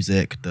 The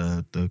music,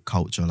 the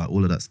culture, like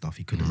all of that stuff,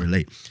 he couldn't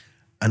relate.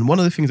 And one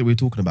of the things that we were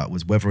talking about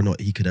was whether or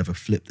not he could ever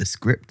flip the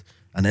script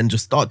and then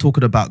just start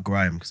talking about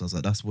grime. Because I was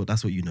like, that's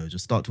what you know.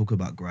 Just start talking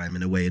about grime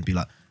in a way and be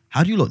like,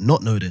 how do you lot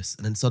not know this?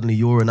 And then suddenly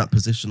you're in that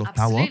position of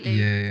power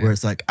where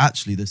it's like,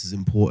 actually, this is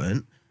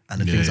important.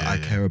 And the things that I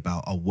care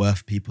about are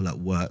worth people at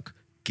work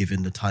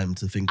given the time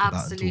to think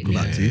about and talk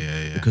about too.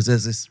 Because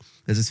there's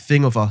this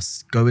thing of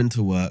us going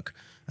to work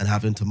and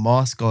having to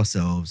mask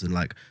ourselves and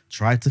like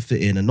try to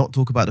fit in and not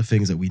talk about the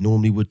things that we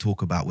normally would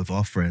talk about with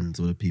our friends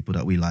or the people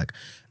that we like.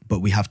 but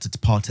we have to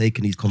partake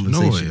in these know what,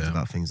 conversations yeah?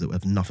 about things that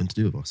have nothing to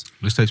do with us.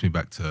 This takes me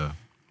back to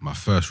my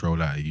first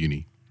role out of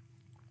uni.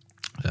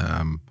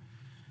 And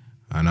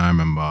I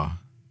remember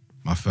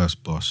my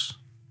first boss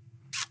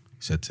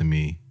said to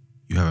me,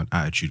 "You have an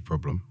attitude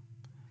problem."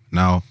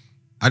 Now,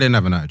 I didn't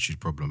have an attitude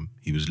problem.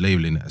 He was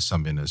labeling it as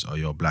something as, "Oh,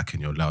 you're black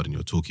and you're loud and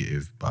you're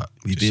talkative." But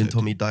Were you just being said-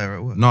 Tommy Dyer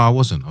at work? No, I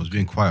wasn't. I was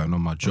being quiet and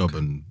on my job,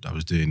 and I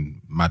was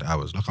doing mad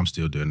hours, like I'm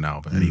still doing now.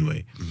 But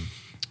anyway,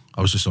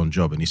 I was just on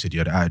job, and he said, "You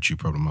had an attitude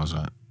problem." I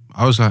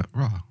was like,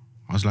 "Rah."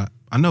 I was like,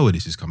 "I know where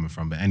this is coming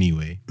from," but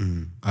anyway,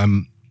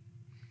 and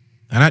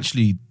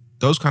actually,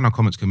 those kind of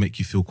comments can make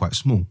you feel quite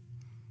small.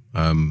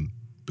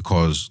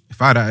 Because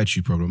if I had an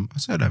attitude problem, I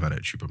said I have an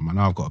attitude problem. I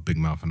know I've got a big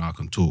mouth and I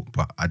can talk,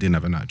 but I didn't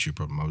have an attitude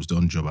problem. I was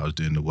on job, I was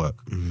doing the work.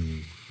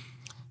 And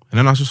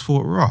then I just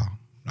thought, rah,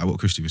 like what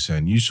Christy was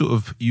saying,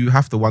 you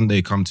have to one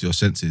day come to your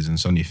senses and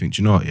suddenly think,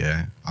 "Do you know what,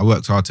 yeah, I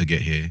worked hard to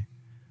get here.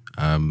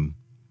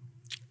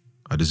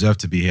 I deserve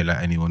to be here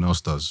like anyone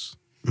else does.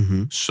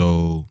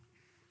 So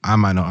I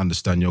might not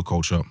understand your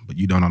culture, but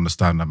you don't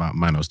understand about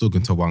mine." I was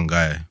talking to one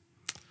guy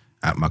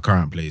at my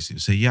current place. He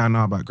would say, "Yeah, I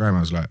know about grime." I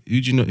was like, who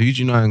do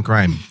you know in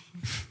grime?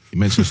 He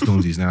mentioned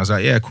Stormzy's name. I was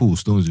like, "Yeah, cool,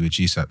 Stormzy with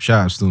GSAP.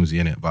 Shout out Stormzy,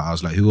 innit?" But I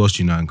was like, "Who else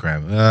do you know in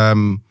crime?"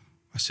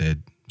 I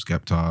said,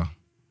 "Skepta."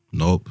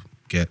 Nope.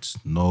 Gets,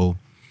 no.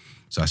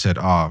 So I said,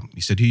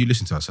 he said, "Who you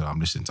listen to?" I said, "I'm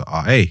listening to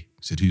RA." He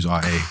said, "Who's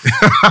RA?"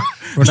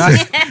 Bro,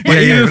 that's,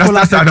 Yeah, even for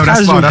like I know, a that's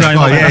casual far, that's guy,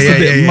 far. like, Yeah, that's yeah, a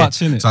bit yeah, much,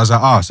 innit? So I was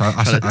like, so I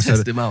Trying to said,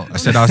 test him out.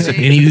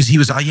 and he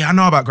was like, "Yeah, I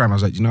know about grime." I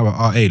was like, "Do you know about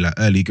RA, like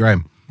early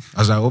grime?" I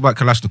was like, "What about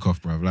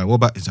Kalashnikov, bro?" Like, "What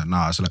about?" He's like,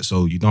 "Nah." I was like,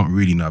 "So you don't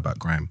really know about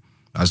grime?"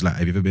 I was like,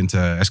 "Have you ever been to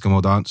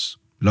Eskimo dance?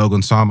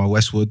 Logan, Sama,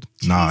 Westwood?"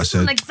 Nah, I This is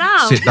said, an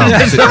exam. "Sit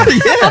down, sit down."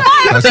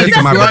 I said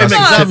to my brother, I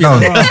said, "Sit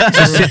down." I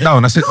said, "Sit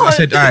down." I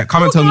said, "All right,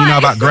 come and tell me you know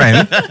about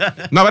grime."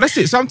 No, but that's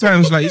it.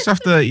 Sometimes, like,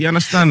 you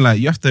understand, like,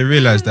 you have to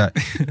realize that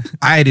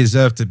I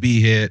deserve to be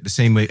here the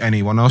same way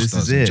anyone else This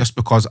does. is it. Just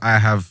because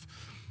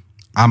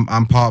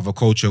I'm part of a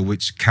culture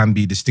which can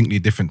be distinctly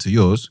different to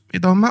yours,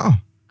 it don't matter.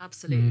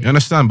 Absolutely. You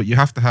understand? But you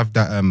have to have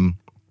that.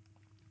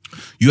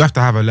 You have to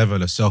have a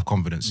level of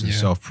self-confidence and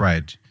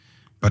self-pride.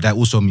 But that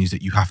also means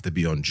that you have to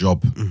be on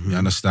job. You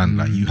understand?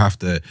 Like you have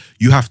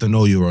to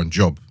know you're on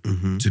job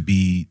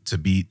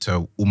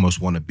to almost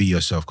want to be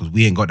yourself, because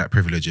we ain't got that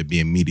privilege of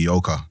being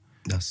mediocre.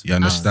 You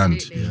understand?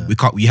 Absolutely. We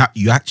can't.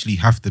 You actually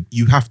have to.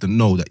 You have to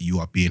know that you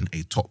are being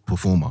a top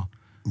performer.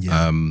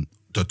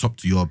 The top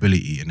to your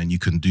ability, and then you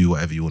can do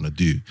whatever you want to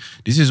do.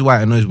 This is why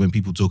it annoys when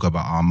people talk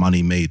about our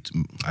money made,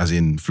 as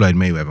in Floyd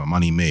Mayweather,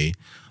 money made.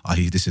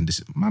 He's this and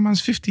this. My man's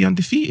 50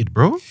 undefeated,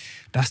 bro.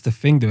 That's the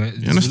thing, though.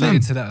 It's understand?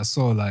 related to that as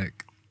well.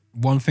 Like,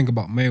 one thing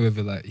about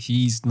Mayweather, like,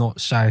 he's not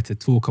shy to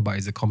talk about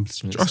his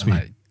accomplishments. Trust and, me.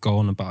 like, go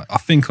on about. I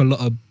think a lot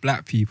of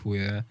black people,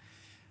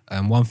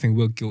 one thing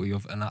we're guilty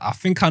of, and I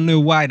think I know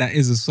why that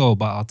is as well,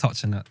 but I'll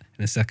touch on that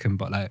in a second.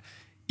 But like,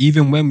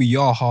 even when we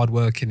are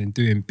hardworking and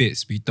doing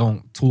bits, we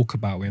don't talk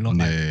about. We're not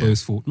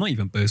boastful, not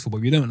even boastful,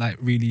 but we don't like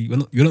really.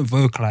 We don't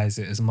vocalize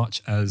it as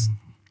much as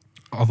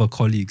other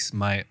colleagues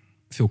might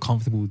feel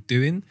comfortable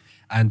doing,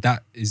 and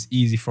that is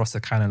easy for us to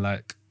kind of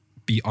like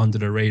be under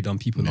the radar and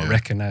people not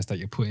recognize that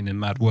you're putting in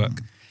mad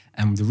work.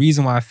 And the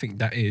reason why I think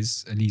that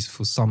is, at least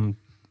for some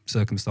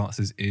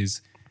circumstances,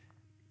 is,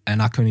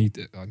 and I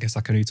guess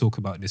I can only talk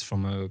about this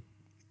from a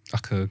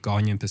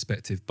Ghanaian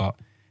perspective, but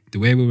the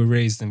way we were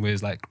raised and where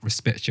it's like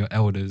respect your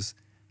elders,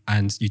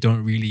 and you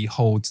don't really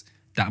hold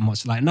that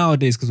much, like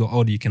nowadays because we're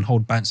older you can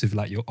hold bands with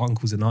like your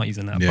uncles and aunties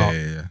and that,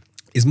 but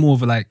it's more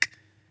of a like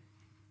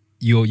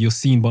you're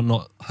seen but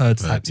not heard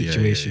type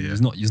situation.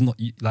 There's not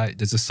like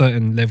there's a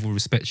certain level of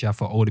respect you have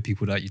for older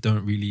people that you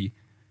don't really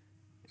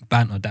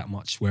banter that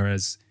much,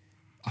 whereas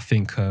I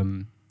think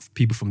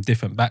people from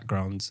different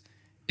backgrounds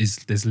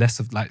there's less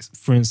of, like,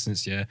 for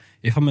instance,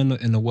 if I'm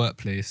in a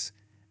workplace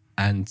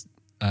and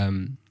I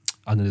don't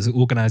know, there's an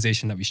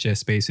organization that we share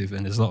space with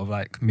and there's a lot of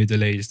like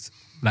middle-aged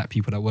black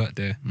people that work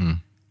there,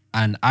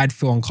 and I'd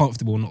feel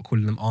uncomfortable not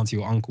calling them auntie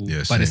or uncle,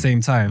 but at the same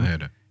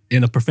time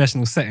in a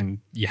professional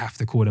setting you have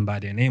to call them by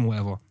their name or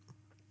whatever.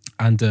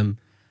 And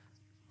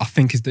I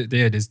think is that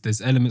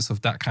there's elements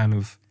of that kind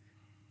of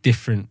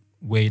different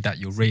way that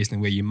you're raised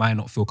in, where you might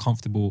not feel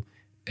comfortable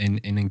in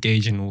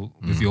engaging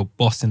with your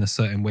boss in a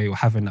certain way, or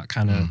having that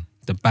kind of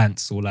the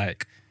bants, or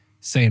like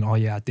saying, "Oh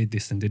yeah, I did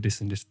this and did this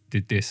and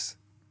did this."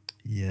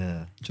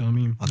 Yeah. Do you know what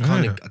I mean? I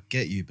kind of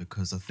get you,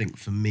 because I think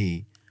for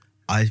me,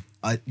 I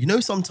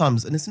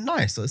sometimes, and it's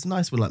nice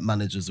when like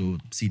managers or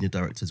senior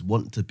directors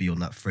want to be on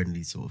that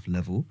friendly sort of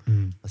level.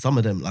 Some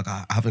of them, like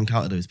I have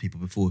encountered those people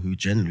before who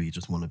generally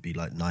just want to be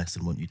like nice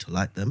and want you to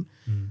like them.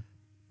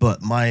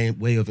 But my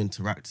way of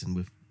interacting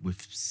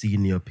with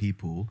senior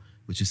people,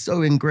 which is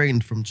so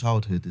ingrained from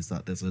childhood, is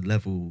that there's a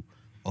level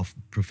of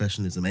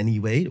professionalism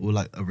anyway, or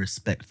like a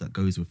respect that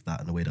goes with that,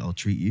 and the way that I'll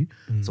treat you.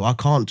 So I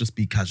can't just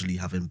be casually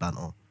having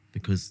banter,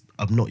 because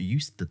I'm not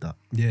used to that.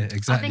 Yeah,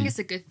 exactly. I think it's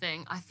a good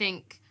thing.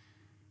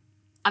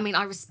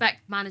 I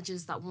respect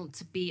managers that want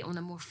to be on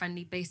a more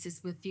friendly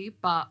basis with you,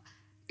 but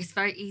it's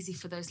very easy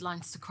for those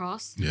lines to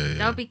cross. Yeah.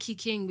 They'll be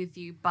kikiing with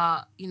you,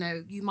 but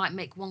you might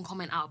make one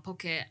comment out of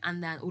pocket,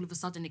 and then all of a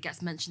sudden it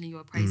gets mentioned in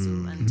your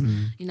appraisal.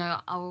 And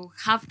I'll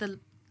have the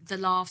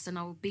laughs and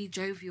I'll be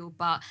jovial,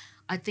 but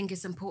I think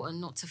it's important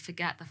not to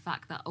forget the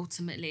fact that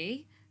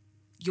ultimately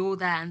you're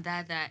there and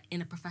they're there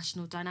in a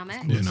professional dynamic.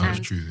 Yeah, no, And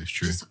it's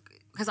true.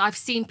 because I've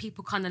seen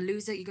people kind of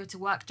lose it. You go to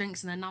work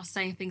drinks and they're now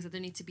saying things that they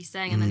need to be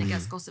saying, and then it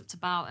gets gossiped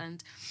about,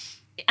 and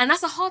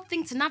that's a hard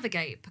thing to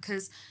navigate,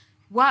 because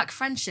work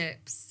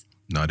friendships,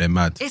 No, they're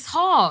mad. it's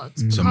hard.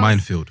 It's a because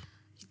minefield.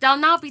 They'll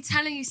now be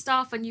telling you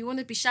stuff, and you want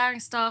to be sharing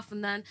stuff,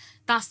 and then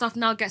that stuff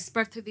now gets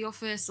spread through the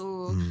office,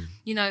 or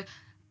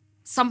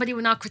somebody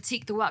will now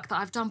critique the work that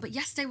I've done. But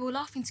yesterday we were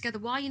laughing together.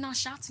 Why are you now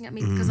shouting at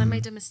me because I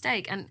made a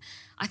mistake? And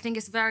I think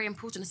it's very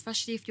important,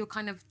 especially if you're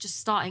kind of just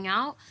starting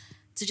out,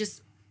 to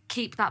just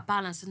keep that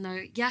balance and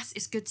know, yes,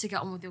 it's good to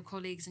get on with your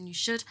colleagues and you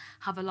should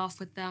have a laugh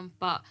with them,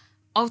 but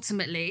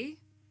ultimately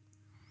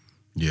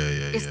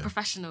it's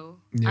professional.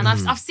 And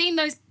I've seen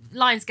those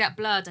lines get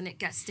blurred and it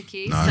gets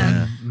sticky.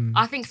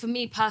 I think for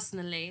me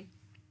personally,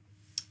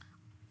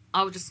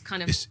 I would just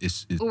kind of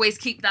It's always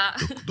keep that.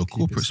 the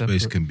corporate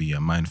space can be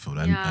a minefield.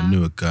 I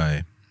knew a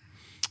guy.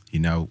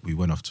 We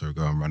went off to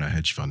go and run a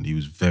hedge fund. He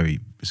was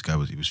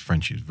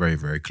French. He was very,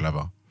 very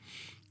clever.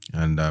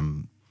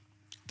 And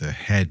the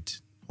head,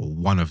 or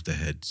one of the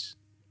heads,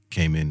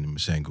 came in and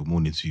was saying good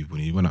morning to you.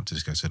 When he went up to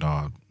this guy, said,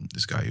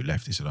 this guy who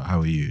left, he said, how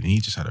are you? And he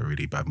just had a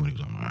really bad morning.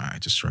 He was like, I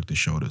just shrugged his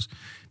shoulders.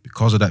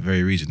 Because of that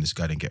very reason, this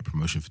guy didn't get a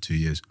promotion for 2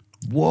 years.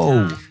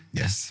 Whoa.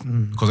 Yes.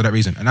 Because of that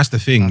reason. And that's the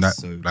thing,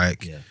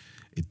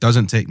 it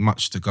doesn't take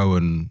much to go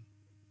and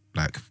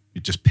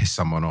it just piss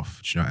someone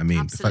off. Do you know what I mean?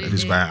 Absolutely.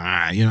 The fact that this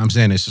guy, you know what I'm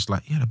saying? It's just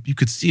like, you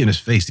could see in his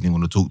face he didn't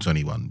want to talk to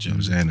anyone. Do you know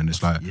what I'm saying? And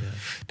it's like,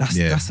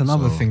 that's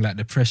another thing, like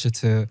the pressure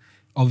to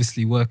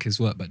obviously work is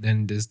work, but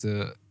then there's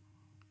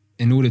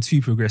in order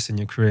to progress in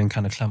your career and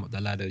kind of climb up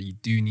the ladder, you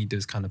do need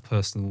those kind of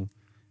personal,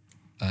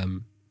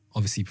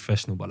 obviously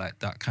professional, but like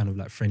that kind of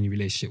like friendly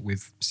relationship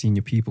with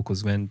senior people,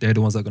 because when they're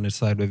the ones that are going to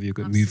decide whether you're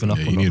moving up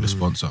or you not. need a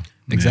sponsor.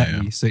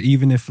 Exactly. Yeah. So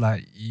even if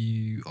like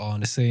you are on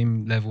the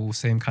same level,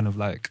 same kind of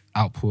like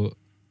output,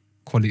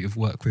 quality of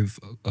work with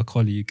a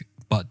colleague,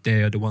 but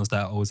they're the ones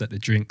that are always at the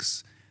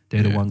drinks,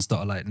 they're the ones that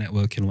are like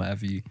networking,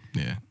 whatever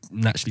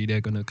naturally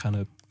they're going to kind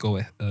of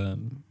go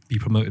be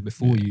promoted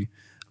before you.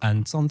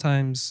 And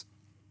sometimes,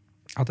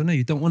 I don't know,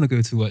 you don't want to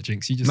go to work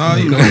drinks. You just No,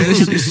 go. I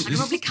can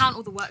probably count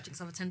all the work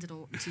drinks I've attended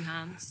on 2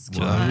 hands.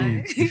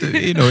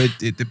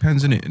 It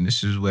depends on it. And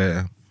this is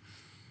where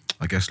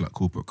I guess like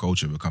corporate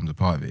culture becomes a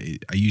part of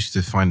it. I used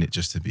to find it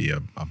just to be a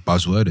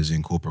buzzword, as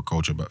in corporate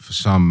culture, but for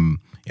some,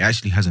 it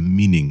actually has a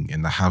meaning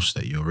in the house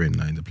that you're in,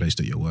 like in the place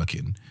that you're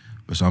working.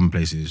 For some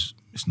places,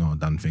 it's not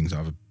done things.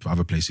 For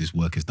other places,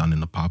 work is done in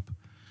the pub.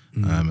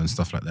 And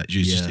stuff like that.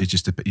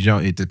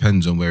 It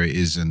depends on where it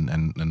is and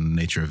the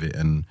nature of it.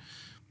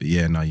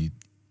 I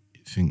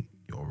think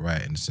you're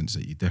right in the sense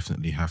that you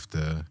definitely have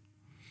to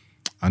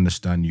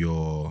understand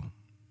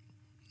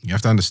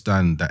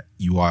that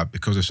you are,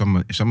 because if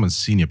someone's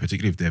senior,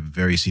 particularly if they're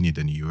very senior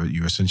than you,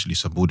 you're essentially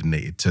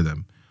subordinated to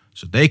them.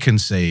 So they can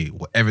say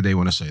whatever they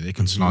want to say. They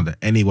can slander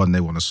anyone they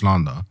want to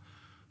slander.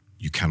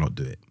 You cannot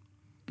do it.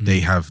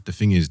 The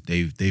thing is,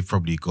 they've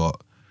probably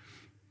got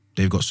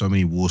so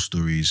many war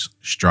stories,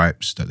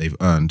 stripes that they've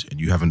earned, and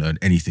you haven't earned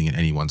anything in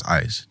anyone's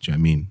eyes. Do you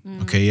know what I mean?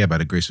 Okay, by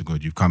the grace of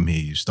God, you've come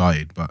here, you've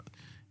started, but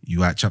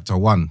you at chapter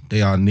 1,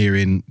 they're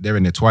in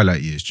their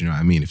twilight years. Do you know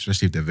what I mean?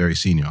 Especially if they're very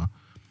senior,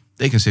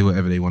 they can say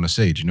whatever they want to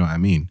say. Do you know what I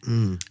mean?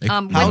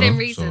 Within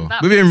reason.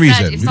 Within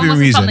reason. If someone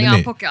says something out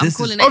of pocket, I'm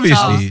calling it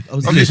obviously. I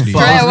was going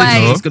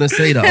to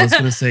say that. I was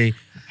going to say,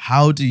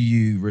 how do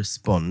you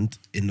respond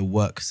in the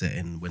work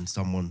setting when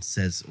someone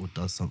says or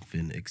does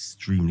something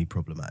extremely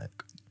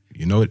problematic?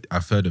 You know,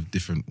 I've heard of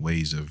different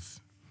ways of...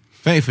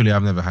 Thankfully,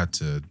 I've never had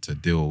to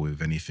deal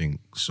with anything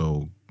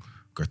so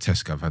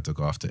grotesque. I've had to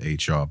go after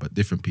HR, but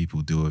different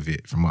people deal with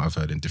it, from what I've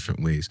heard, in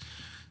different ways.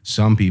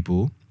 Some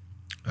people,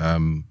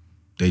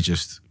 they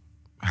just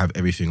have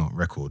everything on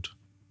record.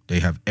 They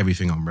have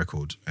everything on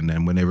record. And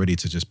then when they're ready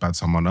to just bad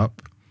someone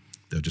up,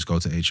 they'll just go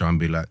to HR and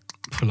be like,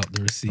 pull up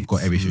the receipts. I've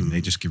got everything.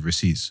 They just give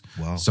receipts.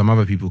 Wow. Some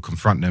other people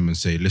confront them and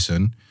say,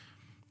 listen,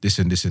 this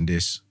and this and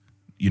this.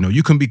 You know,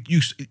 you can be,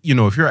 if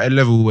you're at a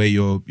level where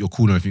you're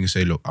cool enough, you can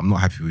say, look, I'm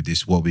not happy with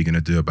this. What are we going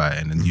to do about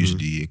it? And then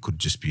usually it could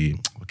just be,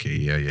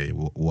 okay,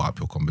 we'll up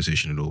your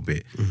conversation a little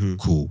bit.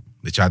 Cool.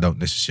 Which I don't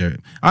necessarily,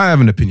 I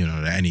have an opinion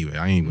on that anyway.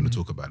 I ain't going to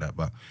talk about that.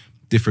 But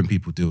different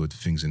people deal with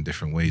things in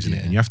different ways.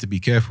 And you have to be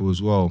careful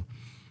as well,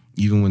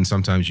 even when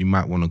sometimes you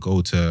might want to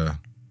go to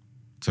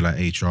like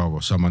HR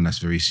or someone that's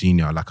very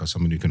senior, like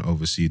someone who can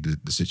oversee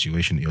the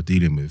situation that you're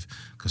dealing with.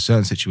 Because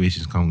certain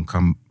situations can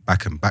come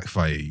back and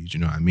backfire you. Do you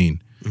know what I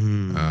mean?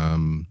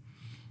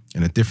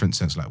 In a different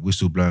sense, like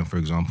whistleblowing, for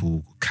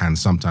example, can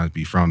sometimes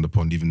be frowned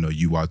upon, even though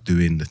you are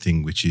doing the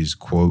thing which is,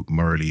 quote,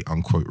 morally,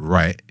 unquote,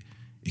 right.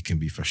 It can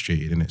be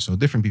frustrated, innit? So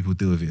different people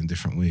deal with it in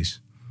different ways.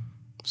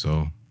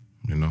 So,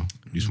 at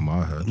least from what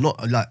I heard.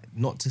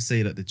 Not to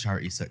say that the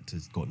charity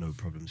sector's got no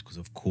problems, because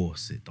of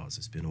course it does.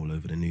 It's been all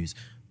over the news.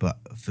 but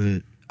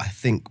I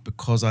think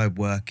because I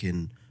work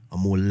in a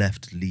more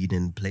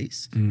left-leaning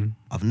place,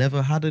 I've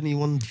never had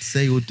anyone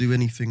say or do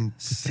anything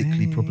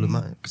particularly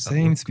problematic.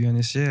 Same, to be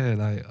honest. Yeah,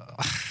 like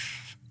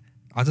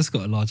I just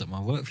got to large up my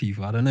work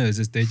people. I don't know. It's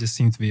just they just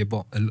seem to be I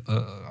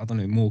don't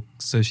know, more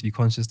socially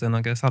conscious than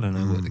I guess. I don't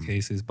know what the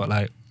case is, but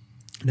like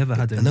never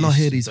had. And then I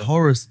hear these issues.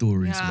 horror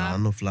stories, Yeah.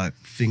 man, of like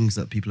things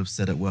that people have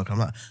said at work. I'm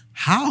like,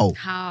 how?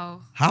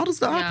 How does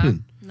that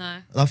happen? No.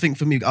 And I think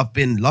for me, I've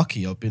been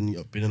lucky. I've been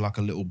in like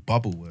a little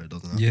bubble where it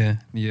doesn't happen.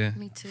 Yeah.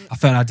 Me too. I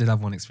felt I did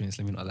have one experience.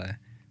 Let me not lie,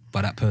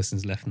 but that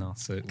person's left now,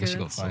 so she Good.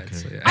 got fired. Okay.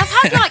 So yeah. I've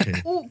had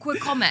like awkward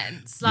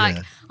comments. Like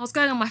Yeah. I was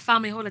going on my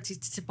family holiday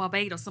to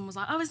Barbados. Someone was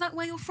like, "Oh, is that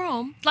where you're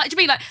from?" Like, do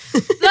you mean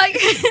like,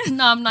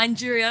 no, I'm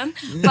Nigerian,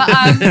 but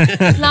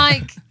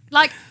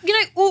like you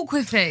know,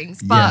 awkward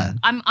things. But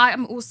Yeah.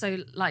 I'm also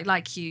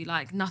like you,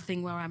 like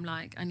nothing where I'm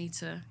like I need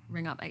to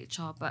ring up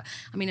HR. But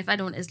I mean, if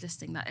anyone is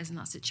listening that is in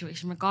that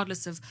situation,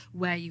 regardless of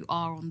where you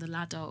are on the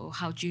ladder or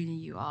how junior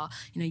you are,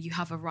 you know, you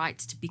have a right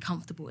to be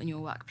comfortable in your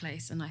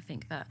workplace. And I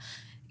think that,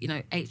 you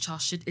know, HR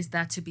is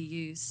there to be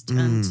used,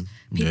 and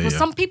people. Yeah.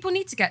 Some people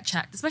need to get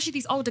checked, especially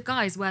these older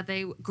guys where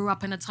they grew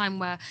up in a time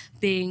where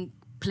being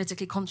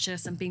politically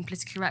conscious and being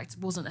politically correct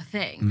wasn't a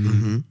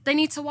thing. They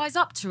need to wise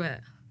up to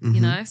it,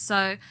 you know.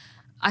 So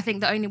I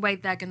think the only way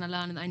they're going to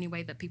learn and the only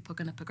way that people are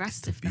going to progress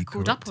is if be they're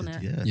called up on it.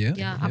 corrected, Yeah.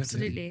 Yeah,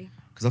 absolutely.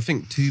 Because I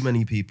think too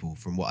many people,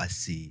 from what I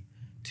see,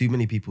 too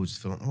many people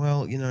just feel like,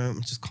 well, you know, I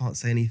just can't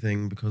say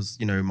anything because,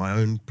 you know, my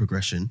own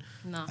progression.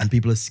 No. And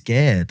people are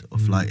scared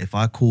of like, if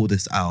I call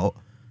this out,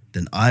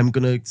 then I'm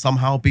going to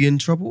somehow be in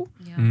trouble.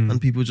 Yeah. And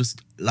people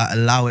just like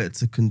allow it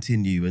to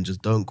continue and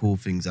just don't call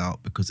things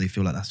out because they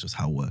feel like that's just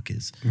how work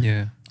is.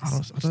 Yeah. I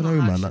It's don't not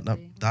know, how it man. should That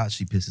be.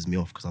 actually pisses me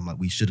off because I'm like,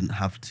 we shouldn't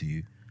have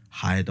to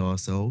hide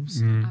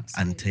ourselves and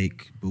Absolutely.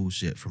 take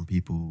bullshit from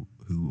people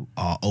who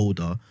are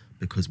older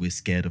because we're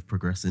scared of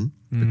progressing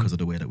because of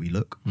the way that we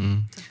look.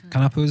 Can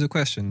I pose a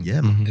question? Yeah,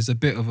 man. It's a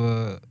bit of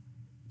a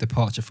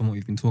departure from what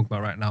we've been talking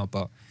about right now,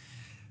 but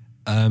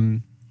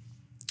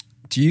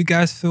do you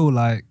guys feel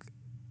like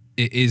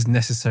it is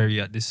necessary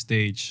at this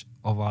stage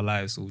of our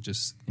lives or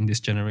just in this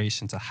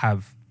generation to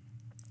have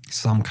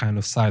some kind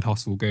of side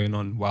hustle going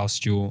on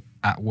whilst you're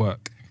at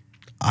work?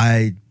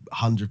 I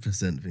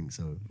 100% think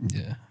so.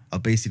 Yeah.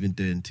 I've basically been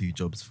doing 2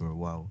 jobs for a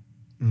while,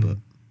 but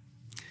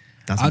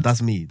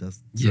that's me. That's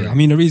Yeah. sorry. I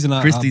mean, the reason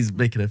Christy's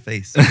making a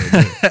face.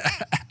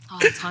 Oh,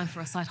 time for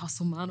a side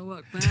hustle, man. I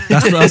work, man.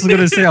 that's what I was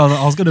gonna say.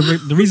 I was gonna bring,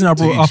 the reason I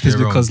brought it up is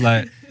their own. because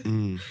like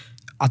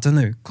I don't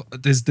know.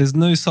 There's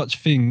no such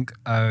thing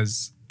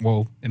as,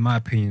 well, in my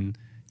opinion,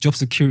 job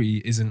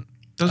security isn't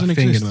Doesn't a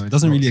thing exist. anymore. It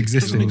doesn't really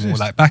exist Doesn't anymore. exist.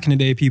 Like back in the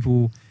day,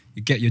 people,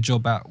 you get your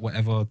job at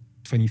whatever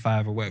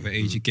 25 or whatever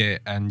age you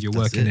get, and you're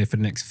That's working it. there for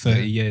the next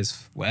 30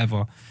 years,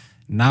 whatever.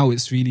 Now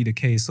it's really the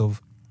case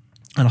of,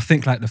 and I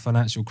think like the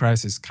financial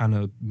crisis kind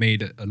of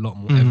made it a lot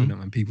more evident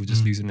when people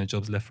just losing their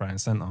jobs left, right, and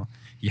center.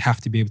 You have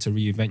to be able to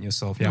reinvent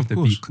yourself. You Yeah, have of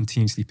to be course.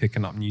 continuously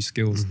picking up new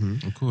skills.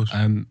 Of course.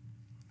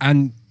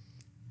 And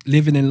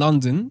living in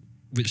London,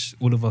 which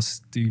all of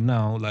us do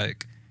now,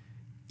 like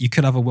you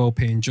could have a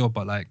well-paying job,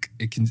 but like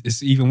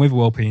it's even with a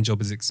well-paying job,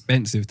 it's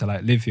expensive to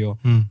like live here.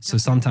 So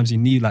sometimes you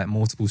need like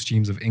multiple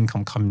streams of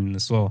income coming in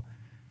as well.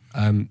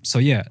 So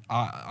yeah,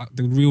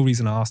 the real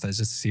reason I asked that is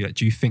just to see, like,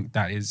 do you think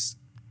that is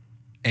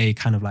a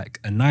kind of like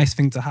a nice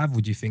thing to have?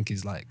 Would you think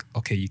is like,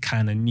 okay, you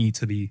kind of need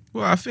to be?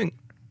 Well, I think,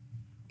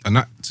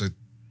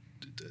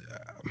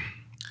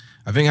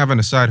 I think having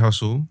a side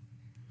hustle,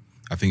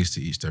 I think it's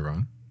to each their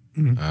own.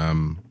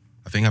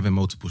 I think having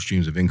multiple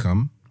streams of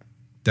income,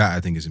 that I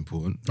think is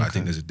important. But I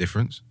think there's a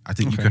difference. I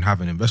think you can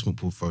have an investment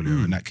portfolio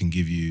and that can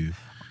give you,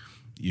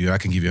 I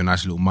can give you a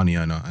nice little money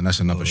earner, and that's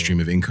another stream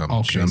of income. Do you know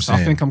Okay, what I'm so I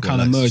saying? think I'm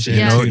kind of Well, merging.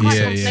 Yeah, the it's two. quite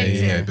yeah,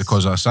 conflicted.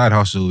 because our side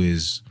hustle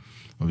is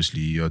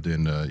obviously you're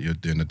doing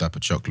the Dapper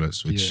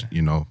chocolates, which Yeah.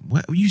 you know,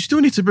 you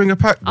still need to bring a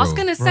pack, bro. I was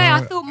gonna say, I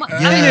thought,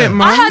 Yeah, I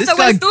man. heard This that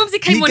when guy-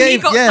 Stormzy came he on, gave- he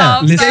got yeah,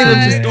 some. he gave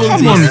him so- to Stormzy.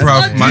 Come on, Yeah.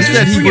 bruv, man. He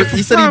said Just bring it for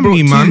he said he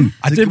family, brought man. two.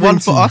 I He did took one bring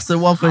for two. us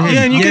and one for him.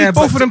 Yeah, and you Yeah, gave both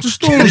but- of them to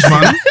Storms,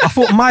 man. I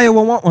thought Maya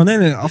would want one,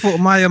 innit? I thought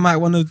Maya might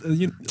want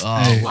to.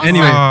 Oh,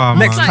 Anyway, Oh,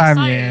 next man. time,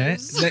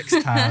 Science. yeah.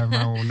 Next time,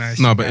 I will nice.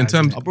 No, you but in guys.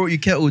 terms, I brought you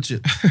kettle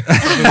chip.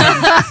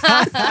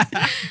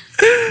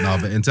 no,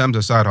 but in terms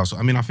of side hustle,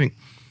 I mean, I think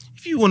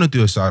if you want to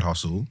do a side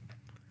hustle,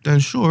 then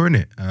sure,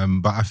 innit?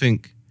 But I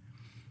think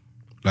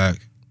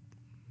like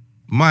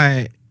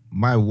my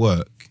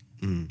work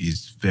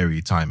is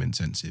very time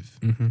intensive.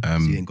 You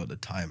ain't got the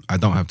time. I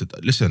don't have to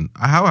listen.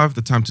 How I have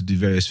the time to do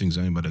various things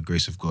only by the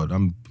grace of God.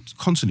 I'm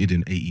constantly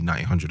doing 80,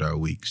 90, 100-hour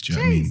weeks. Do you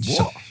know what I mean?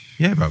 So,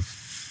 yeah, bruv.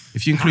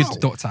 If you include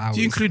Dr. Hours.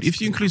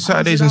 if you include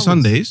Saturdays and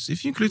Sundays,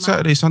 if you include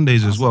Saturdays,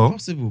 Sundays as well,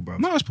 Possible, bro.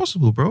 no, it's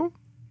possible, bro.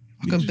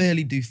 I can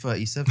barely do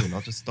 37.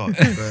 I'll just start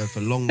going for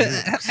long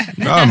walks.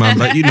 No, man,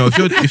 but you know, if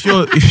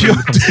you're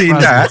doing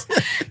that,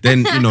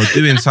 then you know,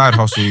 doing side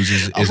hustles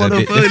is a on a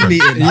bit phone different.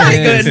 meeting. I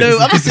ain't going no.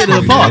 I'm just sitting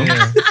in the park.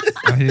 Yeah,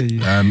 I hear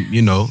you.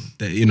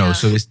 You know,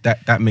 so it's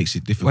that makes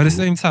it difficult. But at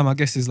the same time, I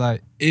guess it's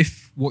like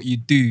if what you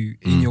do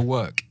in your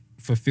work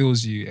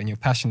fulfills you and you're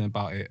passionate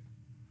about it,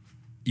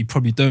 you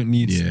probably don't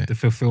need Yeah. the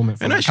fulfillment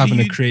from And like actually, having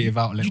a you- creative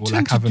outlet you or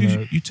tend like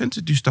having you tend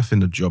to do stuff in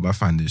the job. I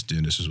find this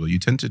doing this as well. You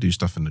tend to do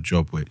stuff in the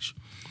job which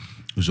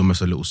is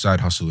almost a little side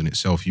hustle in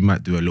itself. You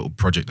might do a little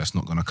project that's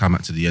not going to come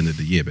out to the end of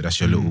the year, but that's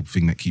your little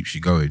thing that keeps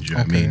you going. Do you know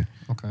what I mean?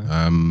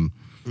 Okay.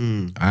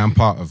 I am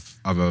part of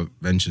other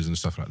ventures and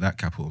stuff like that,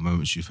 Capital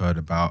Moments you've heard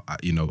about.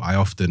 I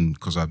often,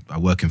 because I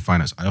work in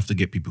finance, I often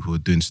get people who are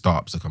doing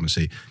startups to come and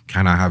say,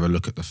 can I have a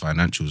look at the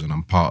financials? And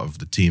I'm part of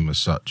the team as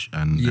such.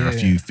 And there are a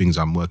few things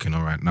I'm working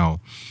on right now.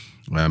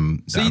 So that you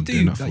I'm doing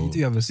do that for. you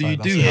do have a So you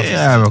side do hustle. have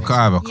Yeah,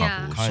 I have a couple.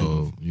 Yeah. Kind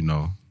So, you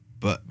know.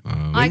 But I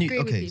when you, agree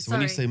with okay, you, so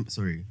when you sorry. say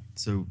sorry,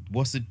 so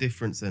what's the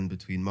difference then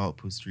between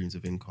multiple streams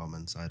of income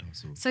and side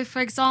hustle? So, for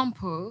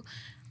example,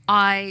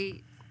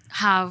 I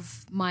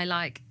have my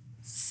like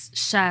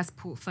shares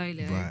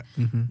portfolio, Right.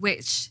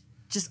 which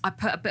just I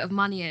put a bit of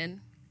money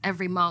in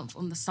every month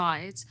on the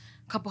side,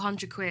 a couple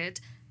 £100,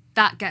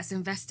 that gets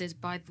invested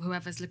by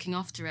whoever's looking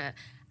after it.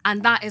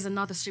 And that is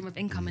another stream of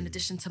income in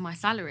addition to my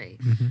salary.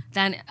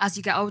 Then as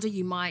you get older,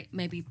 you might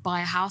maybe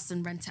buy a house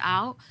and rent it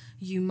out.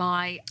 You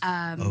might,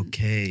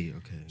 Okay.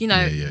 you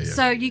know, Yeah.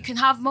 so you can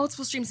have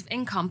multiple streams of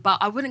income, but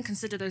I wouldn't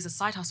consider those a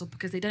side hustle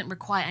because they don't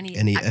require Any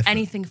effort.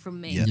 anything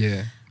from me.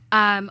 Yeah.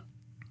 Yeah.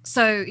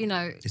 So, you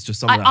know, It's just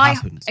something that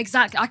happens.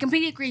 Exactly. I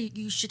completely agree.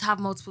 You should have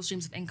multiple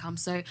streams of income.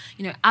 So,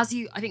 you know, I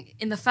think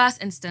in the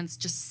first instance,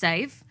 just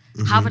save.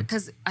 Have it,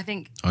 because I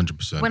think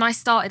 100%. when I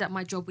started at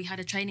my job, we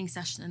had a training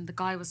session and the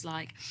guy was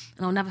like,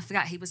 and I'll never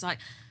forget, he was like,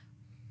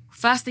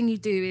 first thing you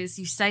do is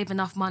you save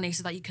enough money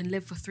so that you can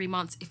live for 3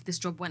 months if this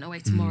job went away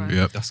tomorrow.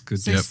 Yep. That's good.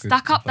 So Yep.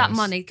 stack up that Advice.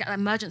 money, get an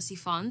emergency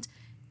fund,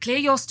 clear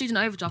your student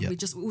overdraft. Yep.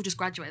 We all just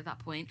graduated at that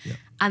point, Yep.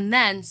 and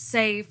then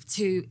save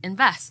to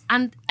invest.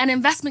 And an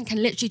investment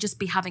can literally just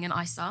be having an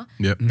ISA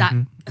Yep. that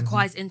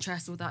acquires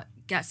interest or that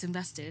gets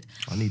invested.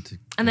 I need to.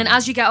 And then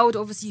as you get older,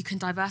 obviously you can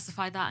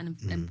diversify that and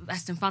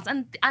invest in funds.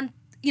 And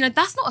you know,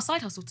 that's not a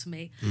side hustle to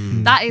me.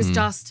 That is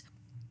just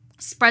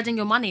spreading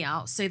your money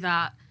out so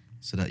that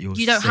so that you're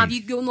you don't have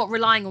safe. you're not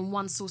relying on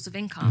one source of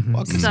income.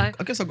 Well, So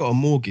I guess I got a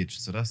mortgage,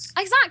 so that's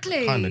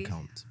exactly. kind of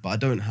count. But I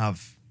don't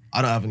have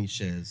any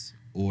shares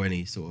or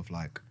any sort of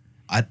like.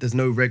 There's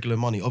no regular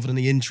money other than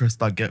the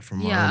interest I get from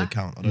my Yeah. own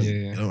account. I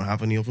Yeah. don't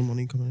have any other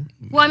money coming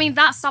in. Well, I mean,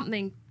 that's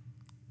something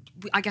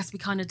I guess we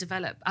kind of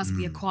develop as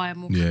we acquire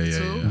more Yeah,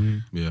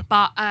 capital. yeah.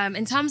 But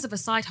in terms of a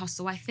side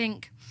hustle, I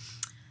think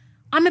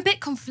I'm a bit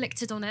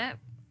conflicted on it.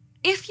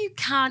 If you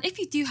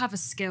do have a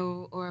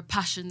skill or a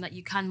passion that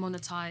you can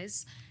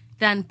monetize,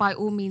 then by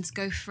all means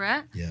go for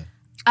it. Yeah.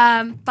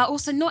 But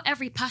also, not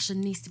every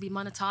passion needs to be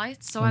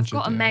monetized. So I've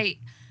got a 100, yeah. mate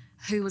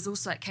who was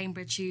also at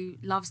Cambridge who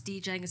loves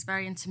DJing, is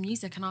very into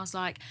music, and I was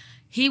like,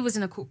 he was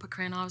in a corporate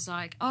career, and I was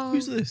like, oh,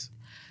 Who's this?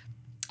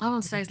 I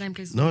won't say his name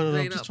because No.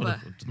 bring I'm it just up, trying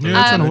but- to. Yeah,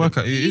 I'm trying to work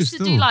out. It He is used to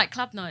still. do like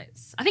club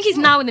nights. I think he's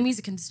now in the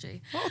music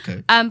industry. Oh,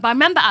 okay. But I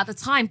remember at the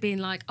time being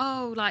like,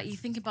 oh, like you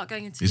thinking about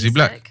going into Is he music?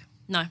 black?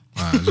 No.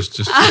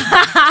 Just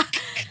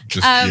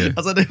yeah. I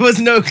was like, there was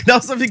no. I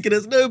was thinking,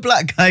 there's no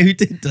black guy who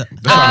did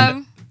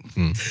that.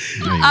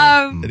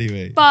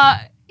 Anyway.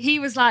 But he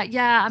was like,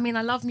 yeah, I mean,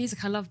 I love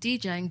music, I love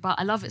DJing, but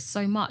I love it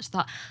so much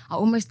that I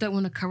almost don't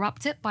want to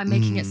corrupt it by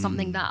making it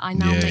something that I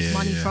now Yeah, make yeah,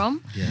 money yeah.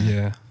 from.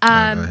 Yeah.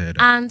 I hear that.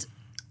 And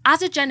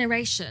as a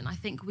generation, I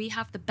think we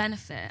have the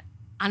benefit,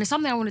 and it's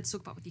something I wanted to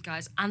talk about with you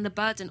guys, and the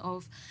burden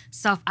of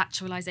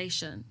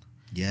self-actualization.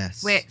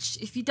 Yes. Which,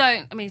 if you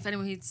don't, I mean, if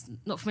anyone who's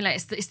not familiar,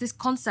 it's this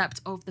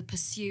concept of the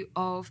pursuit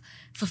of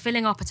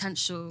fulfilling our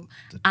potential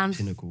and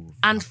pinnacle of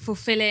and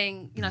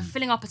fulfilling, you know,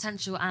 filling our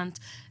potential and,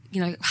 you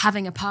know,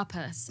 having a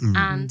purpose.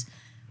 And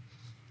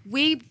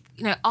we,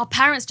 you know, our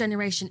parents'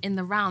 generation in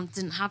the round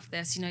didn't have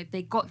this. You know,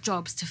 they got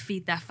jobs to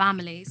feed their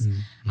families,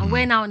 and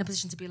we're now in a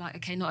position to be like,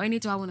 okay, not only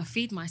do I want to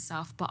feed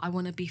myself, but I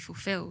want to be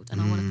fulfilled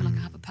and I want to feel like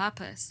I have a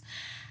purpose.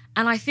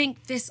 And I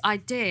think this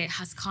idea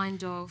has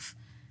kind of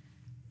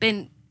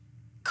been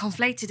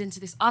conflated into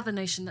this other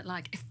notion that,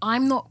 like, if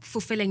I'm not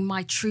fulfilling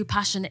my true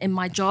passion in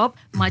my job,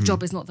 my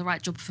job is not the right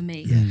job for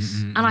me.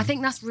 And I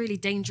think that's really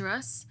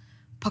dangerous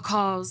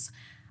because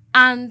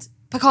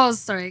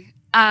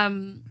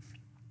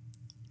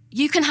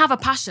you can have a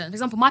passion. For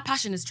example, my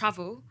passion is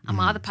travel and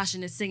my other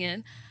passion is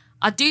singing.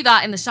 I do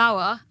that in the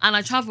shower and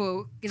I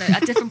travel, you know,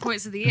 at different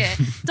points of the year.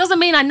 Doesn't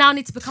mean I now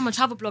need to become a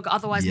travel blogger,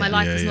 otherwise my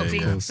life is not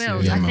being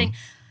fulfilled. Yeah, I man. think,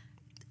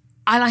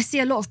 and I see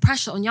a lot of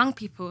pressure on young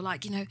people,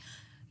 like, you know,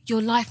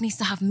 your life needs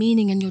to have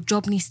meaning and your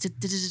job needs to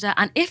da-da-da-da.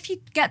 And if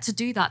you get to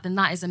do that, then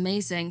that is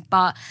amazing.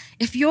 But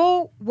if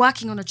you're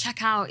working on a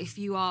checkout, if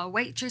you are a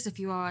waitress, if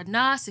you are a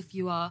nurse, if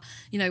you are,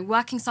 you know,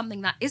 working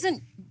something that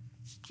isn't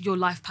your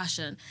life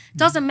passion,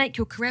 doesn't make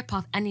your career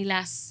path any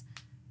less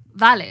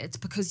valid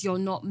because you're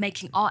not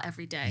making art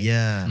every day.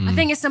 Yeah. I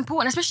think it's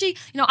important, especially,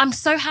 you know, I'm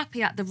so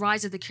happy at the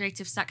rise of the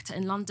creative sector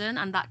in London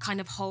and that kind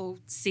of whole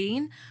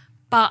scene.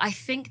 But I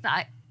think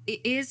that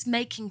it is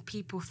making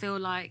people feel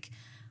like,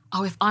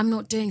 oh, if I'm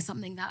not doing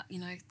something that, you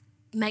know,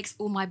 makes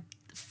all my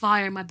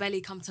fire in my belly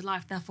come to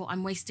life, therefore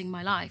I'm wasting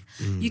my life.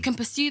 You can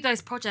pursue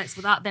those projects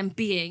without them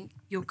being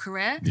your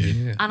career.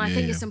 Yeah. And I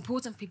think yeah. it's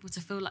important for people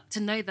to feel like, to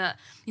know that,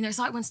 you know, it's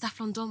like when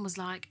Stefflon Don was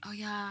like, oh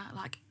yeah,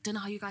 like, don't know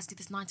how you guys do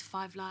this 9 to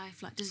 5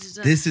 life. Like, This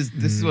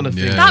is one of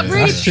the Yeah. things. That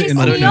really That's shit pissed in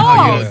I the don't me know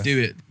how you off. don't do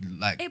it.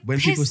 Like It when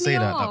people pissed say me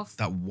that, off.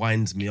 that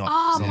winds me up.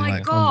 Oh 'cause I'm my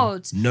like,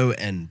 God. no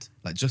end.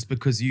 Like just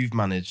because you've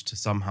managed to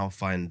somehow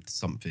find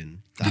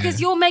something that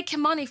Because you're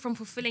making money from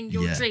fulfilling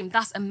your Yeah. dream.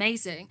 That's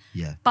amazing.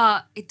 Yeah.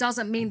 But it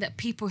doesn't mean that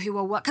people who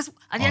are work, because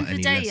at the end of the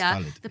any day, less yeah,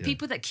 valid, the yeah.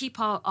 people that keep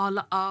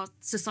our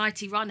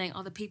society running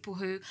are the people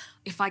who,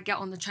 if I get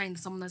on the train,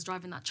 someone is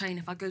driving that train.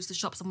 If I go to the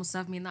shop, someone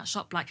serve me in that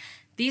shop. Like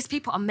these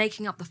people are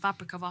making up the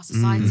fabric of our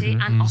society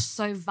Mm-hmm. and are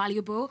so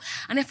valuable.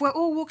 And if we're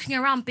all walking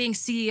around being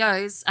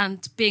CEOs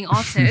and being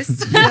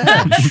artists,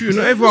 True,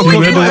 not everyone What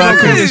can are be we gonna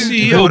a do?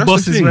 CEO. All That's the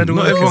bosses thing. wear the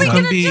Not work. everyone What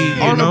are we can gonna be, do?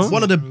 you know.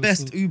 one of the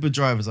best Uber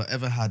drivers I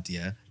ever had,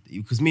 yeah.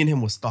 Because me and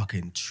him were stuck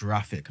in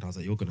traffic, and I was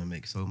like, "You're gonna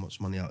make so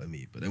much money out of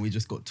me." But then we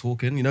just got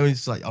talking. You know,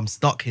 it's like I'm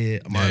stuck here.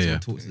 I might as well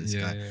talk to this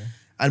guy. Yeah.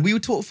 And we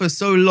would talk for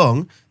so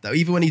long that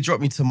even when he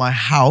dropped me to my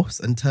house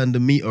and turned the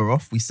meter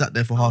off, we sat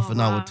there for half an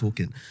hour wow.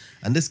 talking.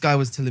 And this guy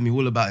was telling me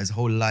all about his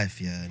whole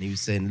life, yeah. And he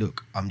was saying,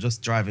 look, I'm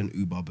just driving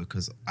Uber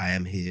because I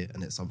am here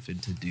and it's something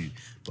to do.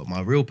 But my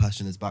real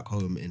passion is back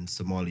home in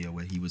Somalia,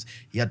 where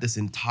he had this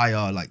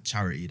entire like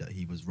charity that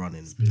he was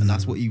running. And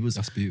that's what he was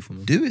That's beautiful,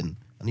 man. doing.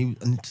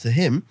 And to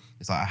him,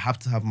 it's like, I have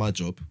to have my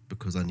job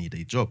because I need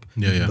a job.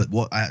 Yeah, yeah. But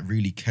what I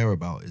really care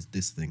about is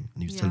this thing.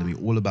 And he was telling me Yeah.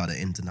 all about the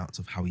ins and outs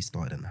of how he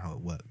started and how it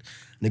worked.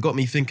 And it got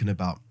me thinking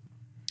about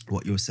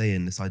what you're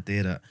saying, this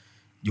idea that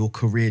your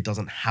career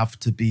doesn't have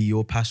to be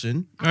your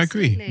passion. I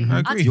agree. Absolutely. I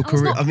agree. Your I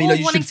was career- not I mean, born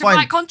you wanting should to find-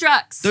 write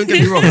contracts. Don't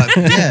get me wrong, like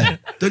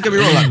don't get me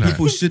wrong, like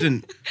people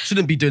shouldn't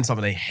be doing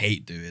something they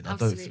hate doing. I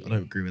Absolutely.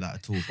 don't agree with that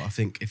at all. But I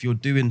think if you're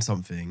doing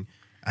something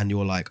and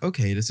you're like,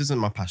 okay, this isn't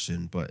my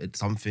passion, but it's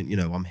something, you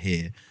know, I'm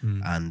here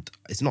and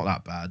it's not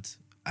that bad.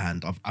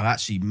 And I've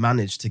actually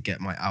managed to get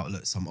my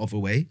outlet some other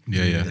way.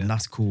 Yeah, yeah. Then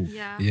that's cool.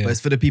 Yeah. Yeah. But it's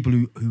for the people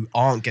who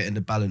aren't getting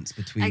the balance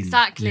between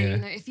Exactly. Yeah. You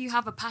know, if you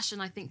have a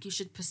passion, I think you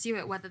should pursue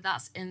it, whether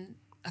that's in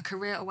a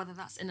career or whether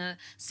that's in a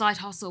side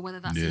hustle, or whether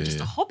that's in just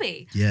a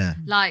hobby. Yeah.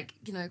 Like,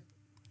 you know,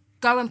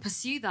 go and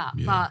pursue that.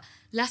 Yeah. But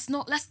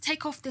let's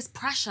take off this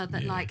pressure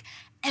that like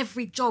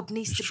every job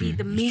needs to true, be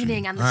the it's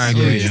meaning true. and the I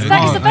agree, it's, I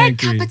very- it's a agree. very I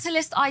agree.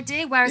 capitalist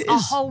idea, whereas It our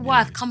is. whole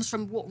worth comes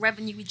from what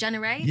revenue we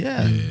generate.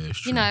 Yeah. Yeah,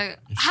 it's You true. know,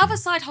 It's have true. a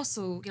side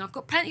hustle. You know, I've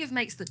got plenty of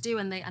mates that do,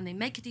 and they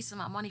make a decent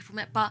amount of money from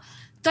it. But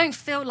don't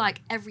feel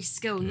like every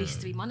skill needs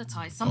to be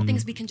monetized. Some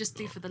things we can just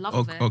do for the love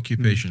of it.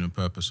 Occupation and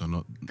purpose are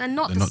not. They're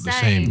not They're the not the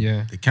same. same.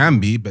 Yeah. They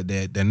can be, but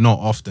they're not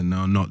often.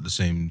 They're not the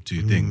same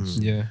two things.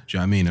 Yeah. Do you know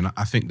what I mean? And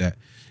I think that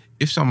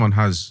if someone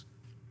has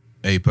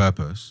a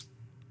purpose,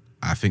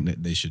 I think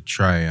that they should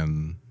try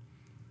and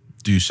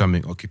do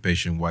something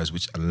occupation-wise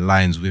which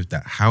aligns with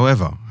that.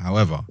 However,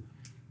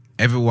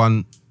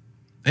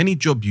 any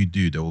job you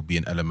do, there will be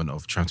an element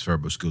of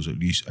transferable skills. At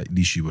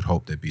least you would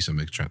hope there'd be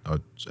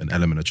an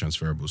element of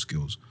transferable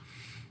skills.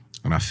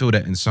 And I feel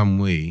that in some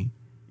way,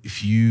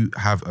 if you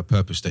have a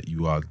purpose that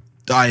you are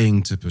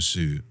dying to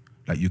pursue,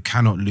 like you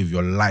cannot live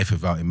your life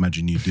without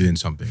imagining you doing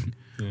something,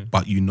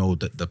 but you know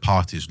that the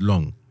path is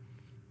long,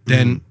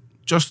 then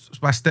just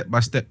by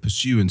step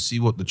pursue and see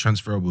what the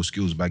transferable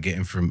skills by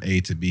getting from A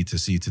to B to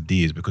C to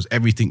D is, because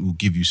everything will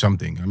give you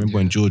something. I remember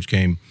when George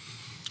came,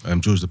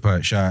 George the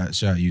poet,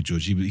 shout out you,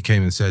 George. He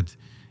came and said,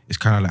 it's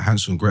kind of like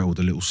Hansel and Gretel,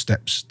 the little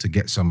steps to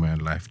get somewhere in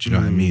life. Do you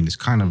know what I mean? It's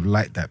kind of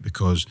like that,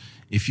 because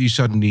if you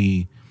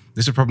suddenly,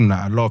 there's a problem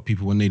that a lot of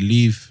people, when they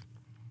leave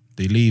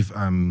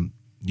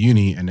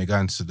uni and they go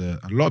into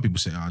a lot of people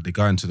say, they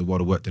go into the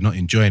world of work, they're not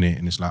enjoying it.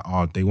 And it's like,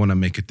 they want to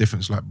make a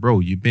difference. Like, bro,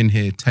 you've been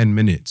here 10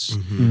 minutes.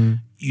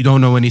 You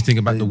don't know anything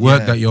about the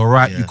work that you're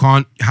at. Yeah. You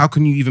can't, how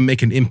can you even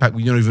make an impact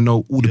when you don't even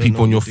know all the don't people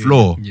know on your what you're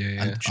floor? doing. Yeah,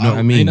 yeah. And Do you know what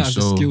I May mean? not have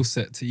the So, skill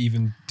set to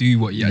even do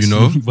what you You actually know?